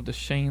this world to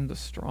shame the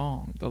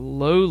strong, the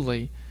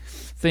lowly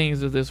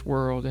things of this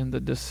world and the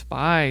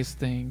despised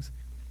things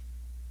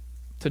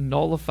to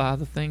nullify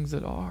the things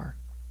that are.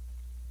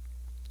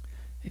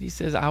 And he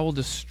says, I will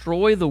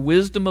destroy the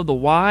wisdom of the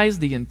wise,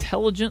 the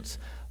intelligence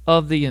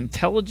of the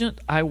intelligent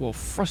I will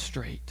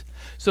frustrate.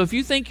 So if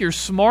you think you're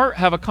smart,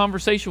 have a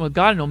conversation with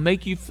God and it'll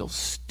make you feel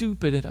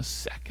stupid in a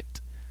second.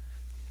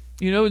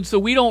 You know, and so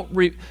we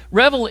don't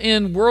revel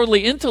in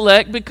worldly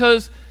intellect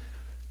because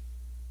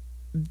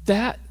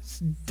that's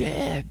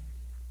dead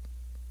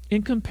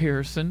in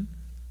comparison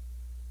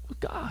with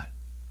God.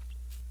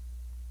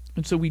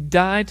 And so we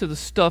die to the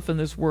stuff in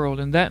this world,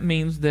 and that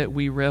means that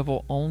we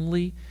revel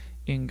only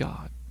in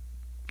God.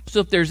 So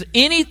if there's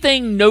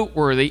anything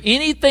noteworthy,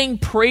 anything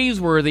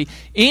praiseworthy,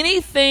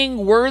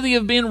 anything worthy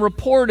of being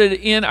reported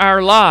in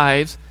our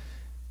lives,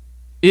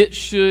 it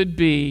should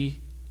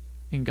be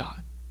in God.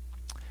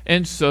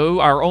 And so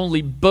our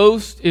only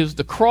boast is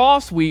the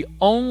cross. We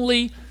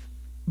only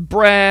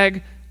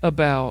brag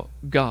about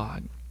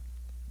God.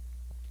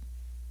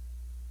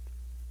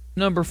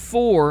 Number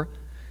 4,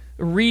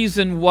 the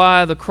reason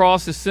why the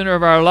cross is center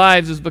of our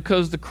lives is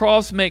because the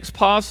cross makes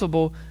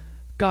possible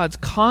God's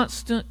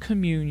constant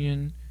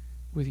communion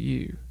with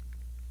you.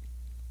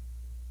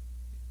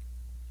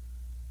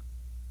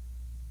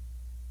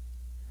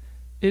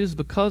 It is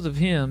because of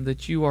Him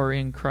that you are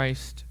in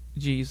Christ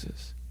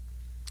Jesus,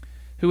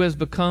 who has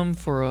become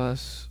for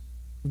us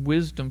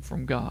wisdom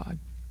from God,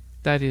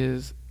 that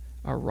is,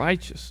 our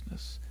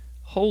righteousness,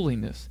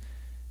 holiness,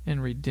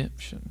 and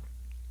redemption.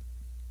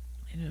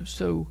 You know,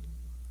 so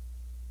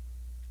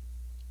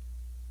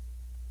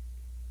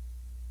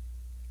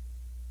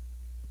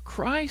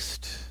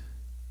Christ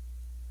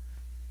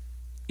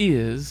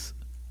is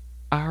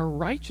our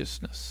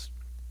righteousness.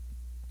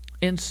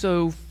 And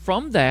so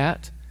from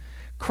that,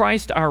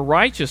 Christ our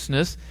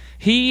righteousness,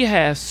 He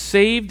has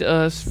saved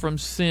us from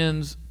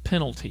sin's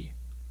penalty.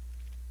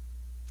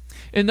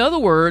 In other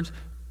words,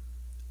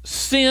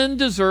 sin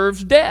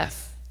deserves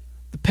death.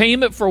 The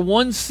payment for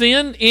one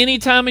sin any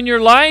time in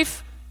your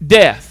life,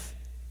 death.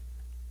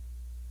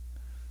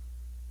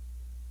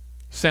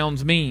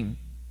 Sounds mean.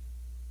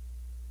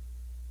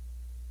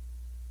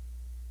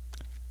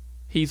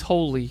 He's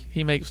holy.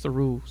 He makes the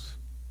rules.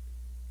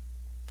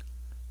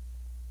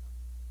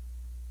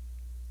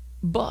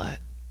 But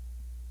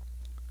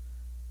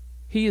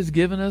He has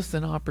given us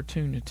an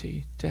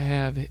opportunity to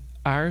have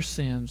our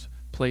sins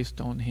placed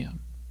on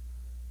Him.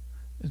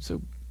 And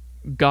so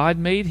God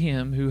made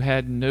Him who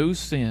had no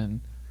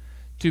sin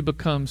to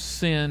become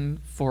sin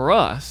for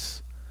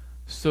us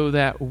so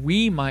that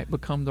we might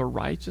become the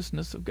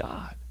righteousness of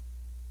God.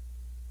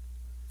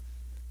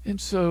 And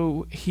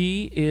so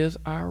He is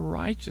our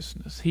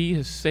righteousness. He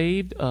has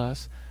saved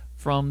us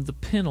from the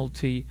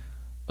penalty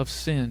of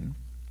sin.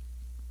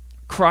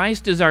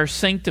 Christ is our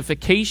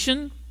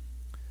sanctification.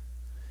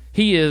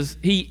 He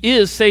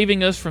is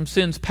saving us from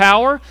sin's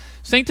power.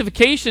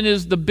 Sanctification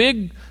is the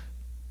big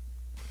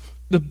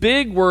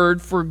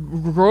word for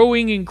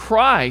growing in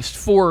Christ,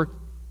 for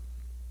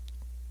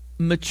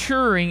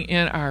maturing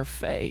in our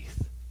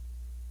faith.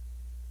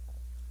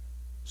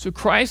 So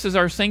Christ is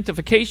our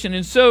sanctification.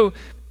 And so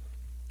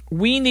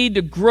we need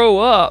to grow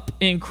up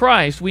in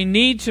Christ. We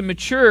need to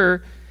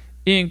mature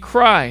in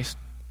Christ.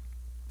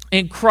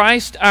 In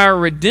Christ, our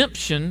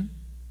redemption,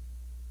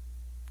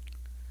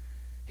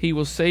 He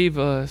will save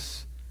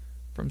us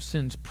from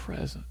sin's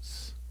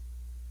presence.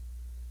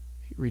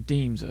 He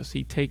redeems us.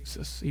 He takes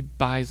us. He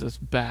buys us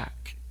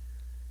back.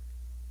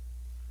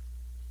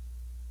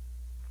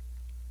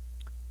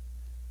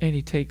 And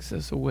He takes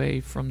us away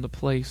from the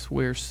place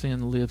where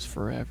sin lives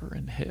forever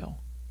in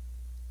hell.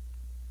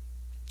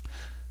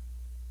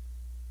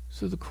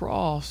 So the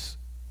cross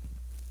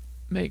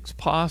makes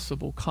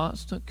possible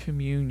constant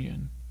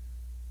communion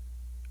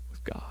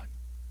with God.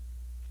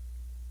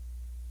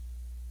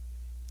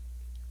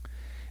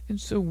 And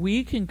so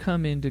we can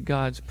come into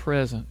God's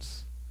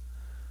presence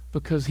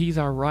because He's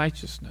our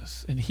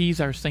righteousness and He's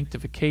our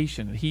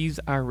sanctification and He's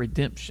our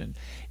redemption.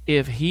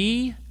 If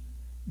He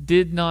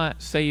did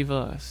not save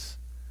us,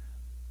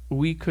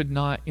 we could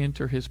not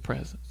enter His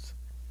presence.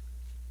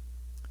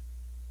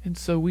 And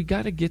so we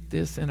got to get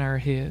this in our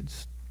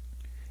heads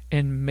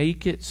and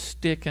make it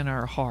stick in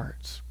our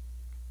hearts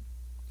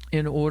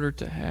in order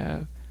to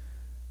have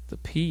the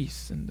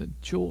peace and the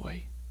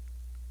joy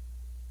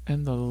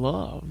and the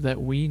love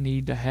that we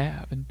need to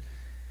have.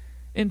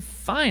 And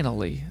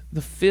finally,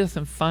 the fifth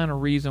and final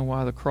reason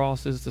why the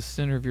cross is the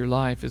center of your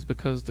life is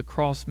because the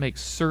cross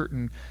makes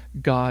certain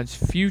God's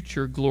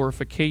future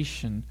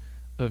glorification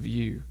of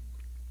you.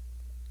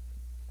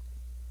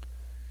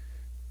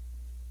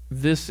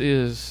 This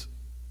is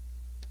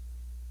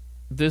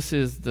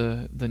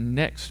the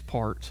next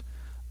part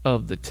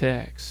of the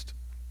text.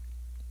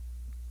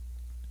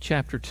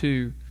 Chapter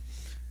 2,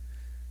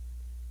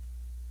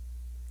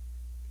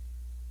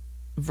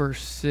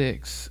 verse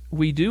 6.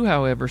 We do,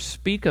 however,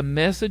 speak a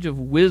message of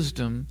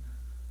wisdom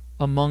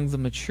among the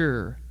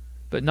mature,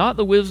 but not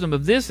the wisdom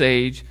of this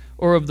age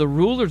or of the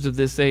rulers of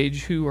this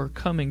age who are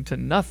coming to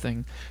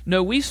nothing.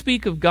 No, we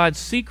speak of God's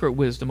secret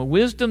wisdom, a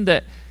wisdom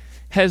that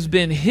has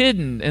been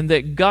hidden and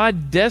that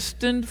God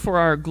destined for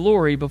our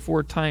glory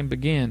before time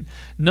began.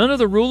 None of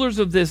the rulers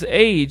of this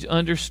age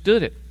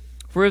understood it.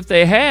 For if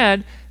they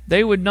had,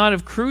 they would not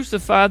have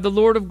crucified the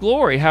Lord of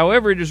glory.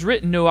 However, it is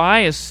written, no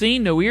eye has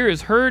seen, no ear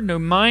has heard, no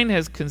mind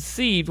has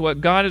conceived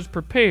what God has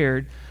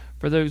prepared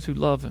for those who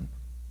love Him.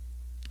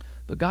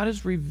 But God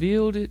has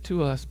revealed it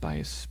to us by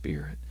His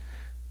Spirit.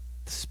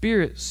 The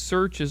Spirit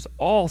searches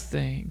all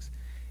things,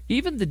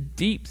 even the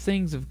deep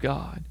things of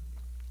God.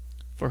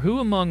 For who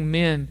among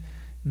men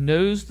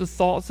knows the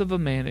thoughts of a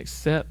man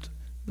except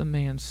the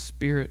man's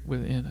spirit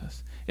within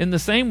us? In the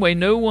same way,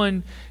 no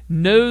one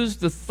knows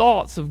the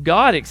thoughts of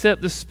God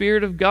except the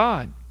Spirit of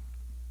God.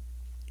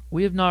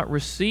 We have not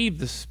received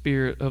the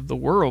spirit of the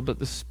world, but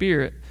the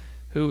Spirit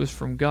who is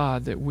from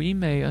God, that we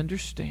may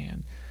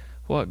understand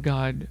what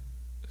God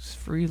has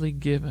freely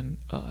given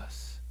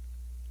us.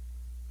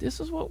 This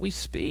is what we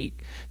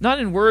speak, not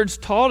in words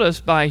taught us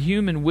by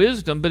human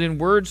wisdom, but in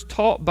words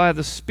taught by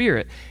the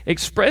Spirit,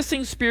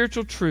 expressing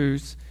spiritual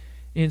truths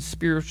in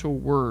spiritual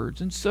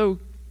words.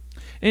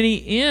 And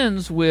he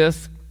ends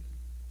with,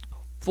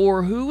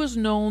 for who has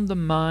known the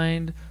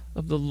mind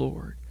of the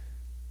Lord,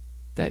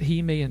 that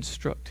he may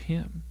instruct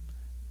him?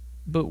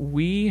 But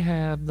we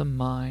have the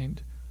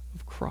mind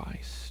of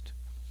Christ.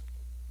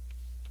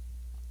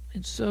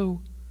 And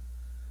so,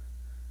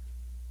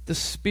 the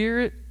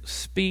Spirit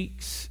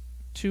speaks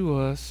to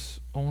us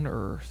on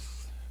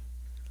earth,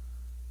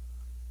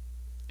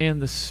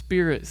 and the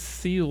Spirit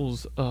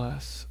seals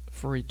us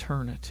for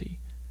eternity.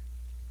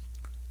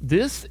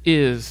 This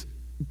is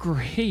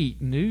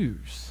great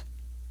news.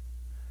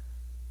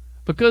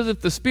 Because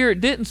if the Spirit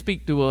didn't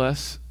speak to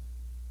us,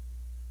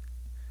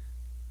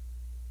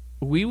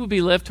 we would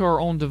be left to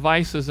our own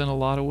devices in a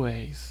lot of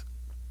ways.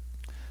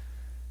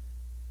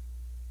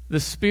 The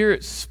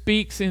Spirit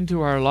speaks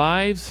into our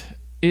lives.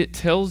 It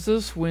tells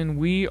us when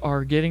we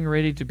are getting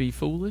ready to be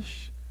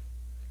foolish.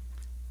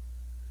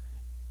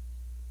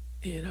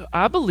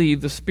 I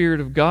believe the Spirit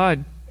of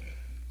God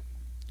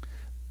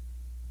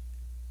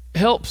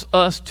helps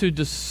us to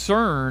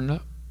discern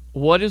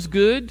what is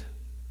good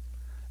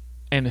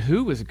and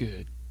who is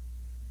good.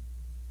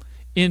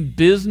 In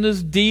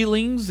business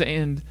dealings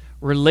and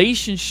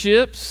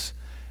relationships,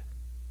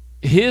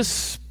 His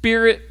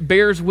Spirit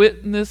bears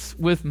witness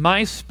with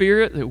my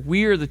spirit that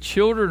we are the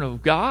children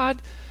of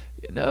God.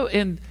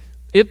 And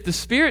if the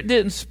Spirit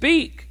didn't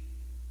speak,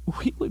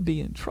 we would be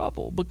in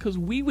trouble because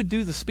we would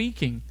do the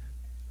speaking.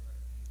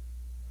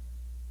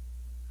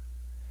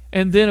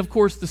 And then, of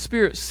course, the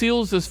Spirit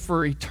seals us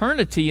for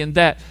eternity, in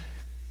that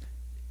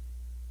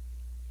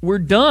we're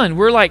done.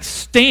 We're like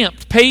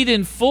stamped, paid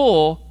in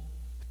full,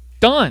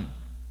 done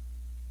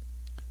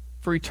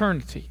for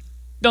eternity.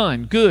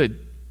 Done,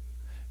 good.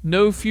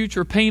 No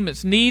future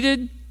payments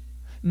needed.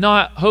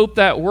 Not hope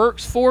that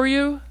works for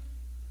you.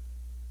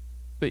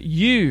 But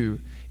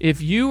you,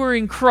 if you are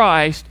in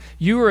Christ,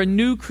 you are a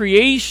new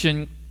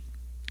creation,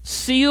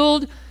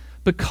 sealed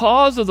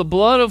because of the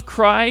blood of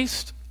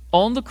Christ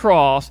on the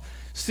cross,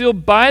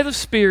 sealed by the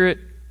Spirit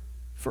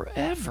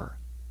forever.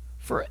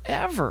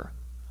 Forever.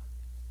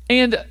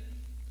 And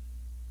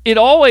it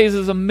always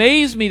has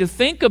amazed me to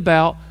think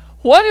about,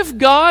 what if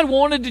God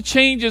wanted to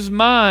change His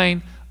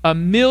mind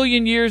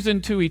 1,000,000 years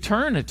into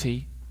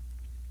eternity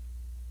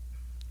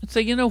and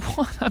say, you know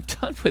what, I'm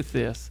done with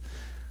this.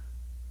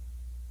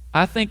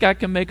 I think I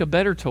can make a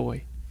better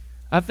toy.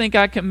 I think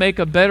I can make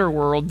a better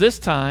world. This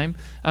time,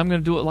 I'm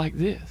going to do it like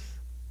this.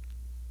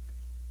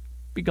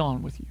 Be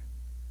gone with you.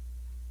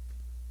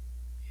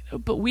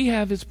 But we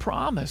have His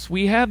promise.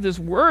 We have this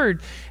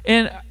word.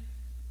 And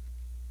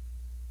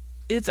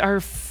it's our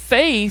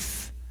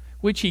faith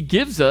which He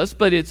gives us,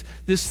 but it's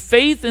this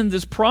faith in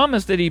this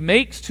promise that He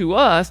makes to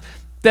us,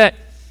 that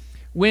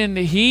when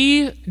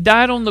He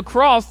died on the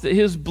cross, that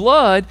His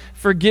blood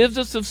forgives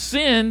us of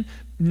sin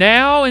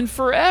now and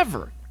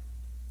forever.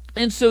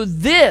 And so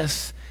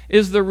this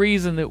is the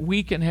reason that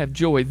we can have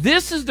joy.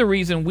 This is the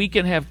reason we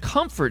can have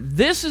comfort.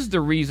 This is the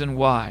reason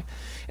why,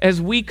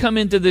 as we come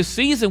into this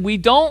season, we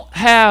don't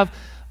have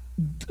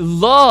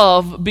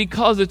love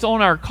because it's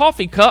on our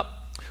coffee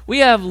cup. We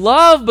have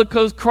love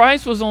because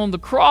Christ was on the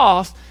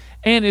cross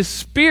and His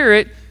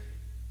Spirit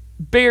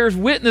bears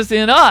witness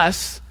in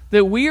us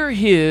that we are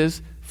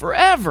His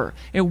forever.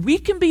 And we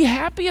can be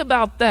happy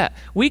about that.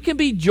 We can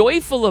be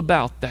joyful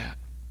about that.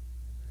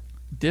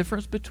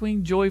 difference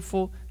between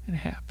joyful and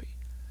happy.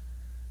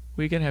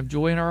 We can have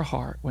joy in our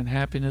heart when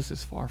happiness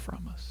is far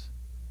from us.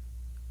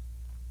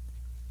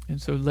 And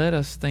so let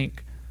us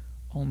think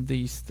on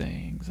these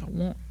things. I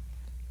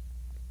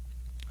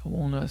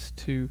want us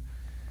to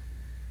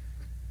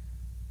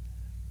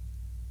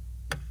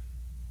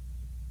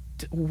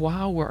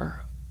while we're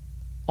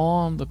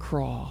on the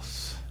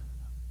cross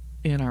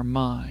in our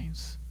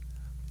minds,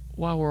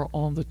 while we're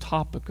on the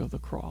topic of the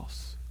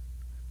cross,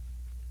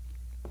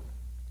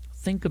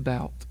 think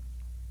about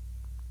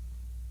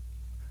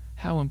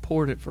how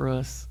important for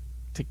us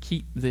to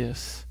keep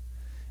this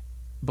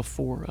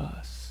before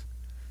us.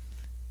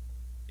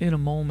 In a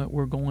moment,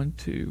 we're going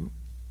to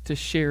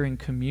share in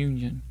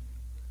communion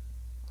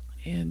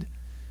and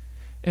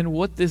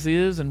what this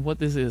is and what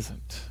this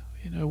isn't.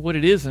 You know, what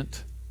it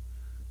isn't,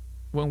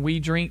 when we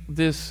drink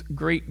this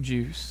grape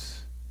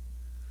juice,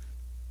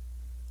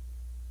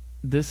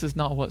 this is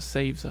not what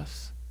saves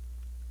us.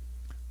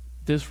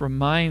 This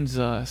reminds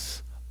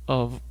us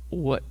of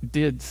what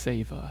did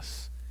save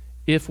us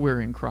if we're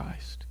in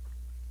Christ.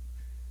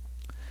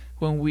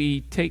 When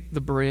we take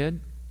the bread,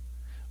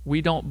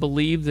 we don't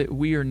believe that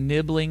we are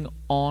nibbling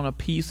on a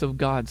piece of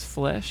God's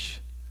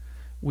flesh.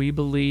 We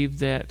believe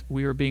that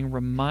we are being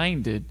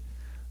reminded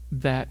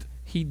that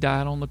He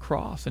died on the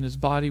cross and His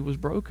body was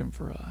broken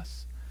for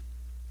us.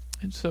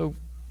 And so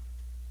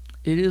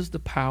it is the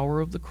power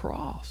of the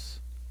cross.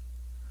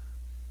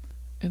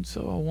 And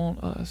so I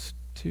want us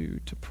to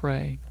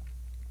pray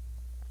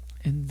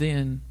and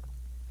then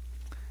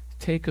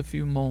take a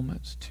few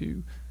moments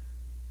to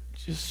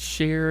just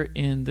share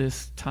in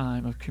this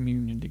time of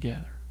communion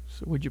together.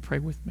 So would you pray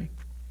with me?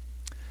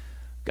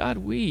 God,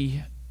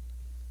 we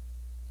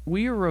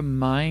are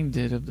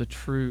reminded of the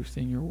truth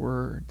in your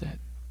word that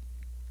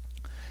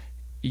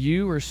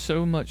you are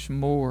so much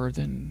more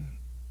than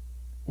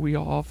we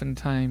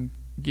oftentimes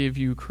give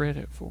you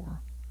credit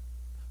for.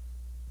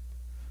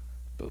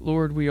 But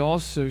Lord, we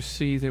also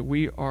see that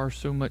we are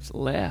so much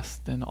less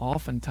than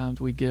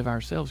oftentimes we give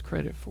ourselves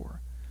credit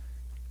for.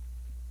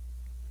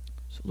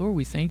 So Lord,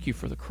 we thank you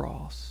for the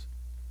cross.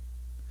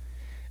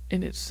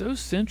 And it's so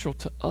central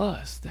to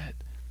us that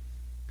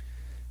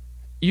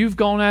you've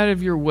gone out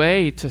of your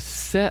way to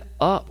set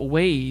up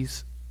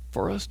ways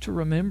for us to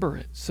remember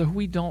it so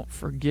we don't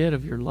forget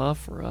of your love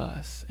for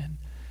us. And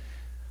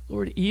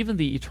Lord, even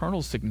the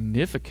eternal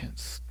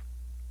significance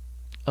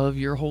of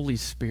your Holy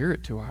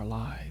Spirit to our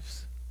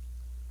lives.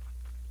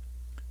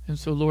 And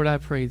so, Lord, I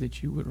pray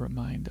that you would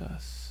remind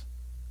us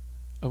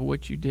of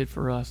what you did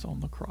for us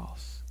on the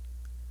cross.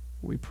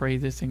 We pray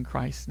this in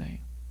Christ's name.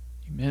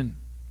 Amen.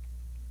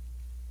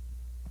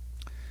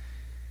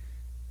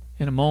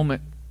 In a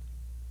moment,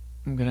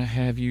 I'm going to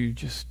have you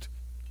just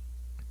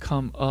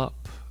come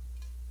up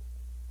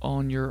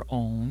on your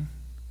own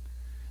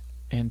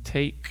and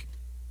take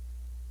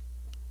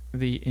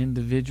the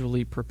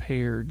individually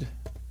prepared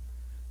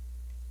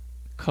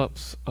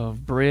cups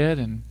of bread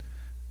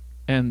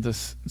and the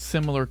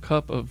similar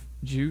cup of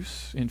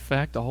juice. In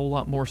fact, a whole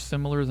lot more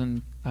similar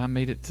than I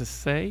made it to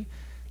say.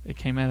 They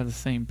came out of the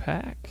same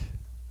pack.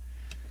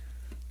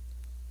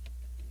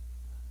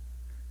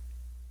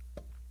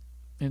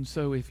 And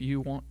so if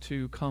you want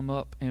to come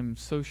up and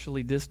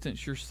socially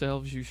distance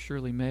yourselves, you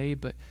surely may,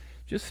 but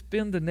just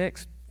spend the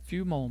next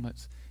few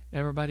moments,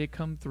 everybody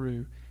come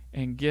through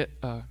and get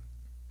a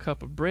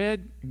cup of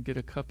bread and get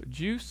a cup of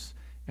juice,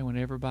 and when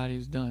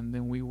everybody's done,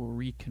 then we will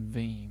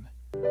reconvene.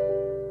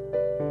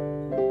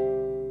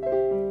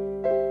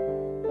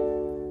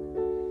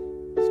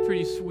 It's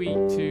pretty sweet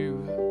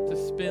to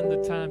spend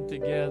the time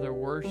together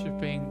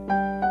worshiping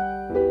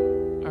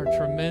our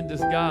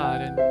tremendous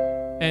God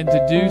and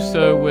to do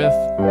so with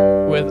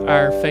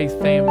our faith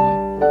family.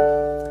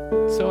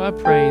 So I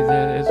pray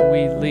that as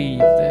we leave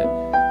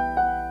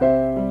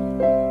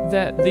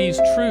that these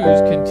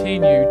truths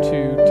continue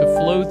to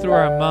flow through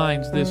our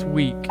minds this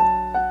week,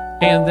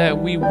 and that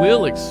we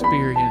will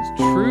experience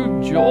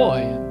true joy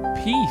and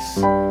peace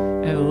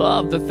and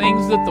love, the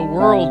things that the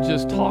world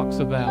just talks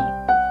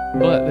about,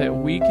 but that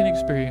we can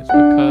experience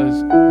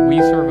because we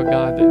serve a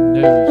God that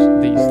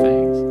knows these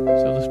things.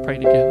 So let's pray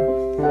together.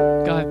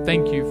 God,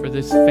 thank you for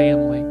this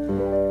family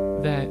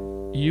that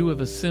you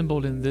have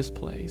assembled in this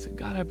place. And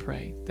God, I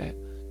pray that,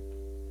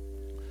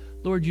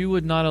 Lord, you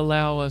would not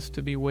allow us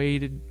to be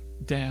weighted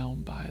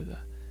down by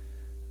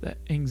the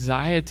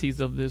anxieties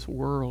of this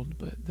world,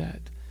 but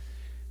that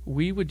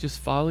we would just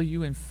follow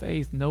you in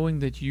faith, knowing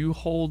that you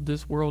hold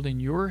this world in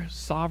your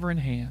sovereign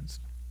hands,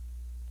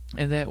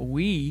 and that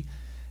we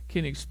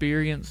can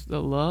experience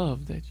the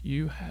love that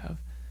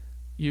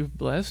you've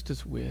blessed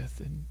us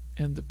with,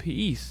 and the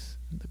peace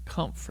and the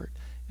comfort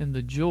and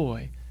the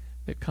joy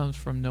that comes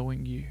from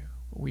knowing you.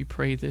 We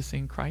pray this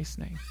in Christ's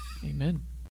name. Amen.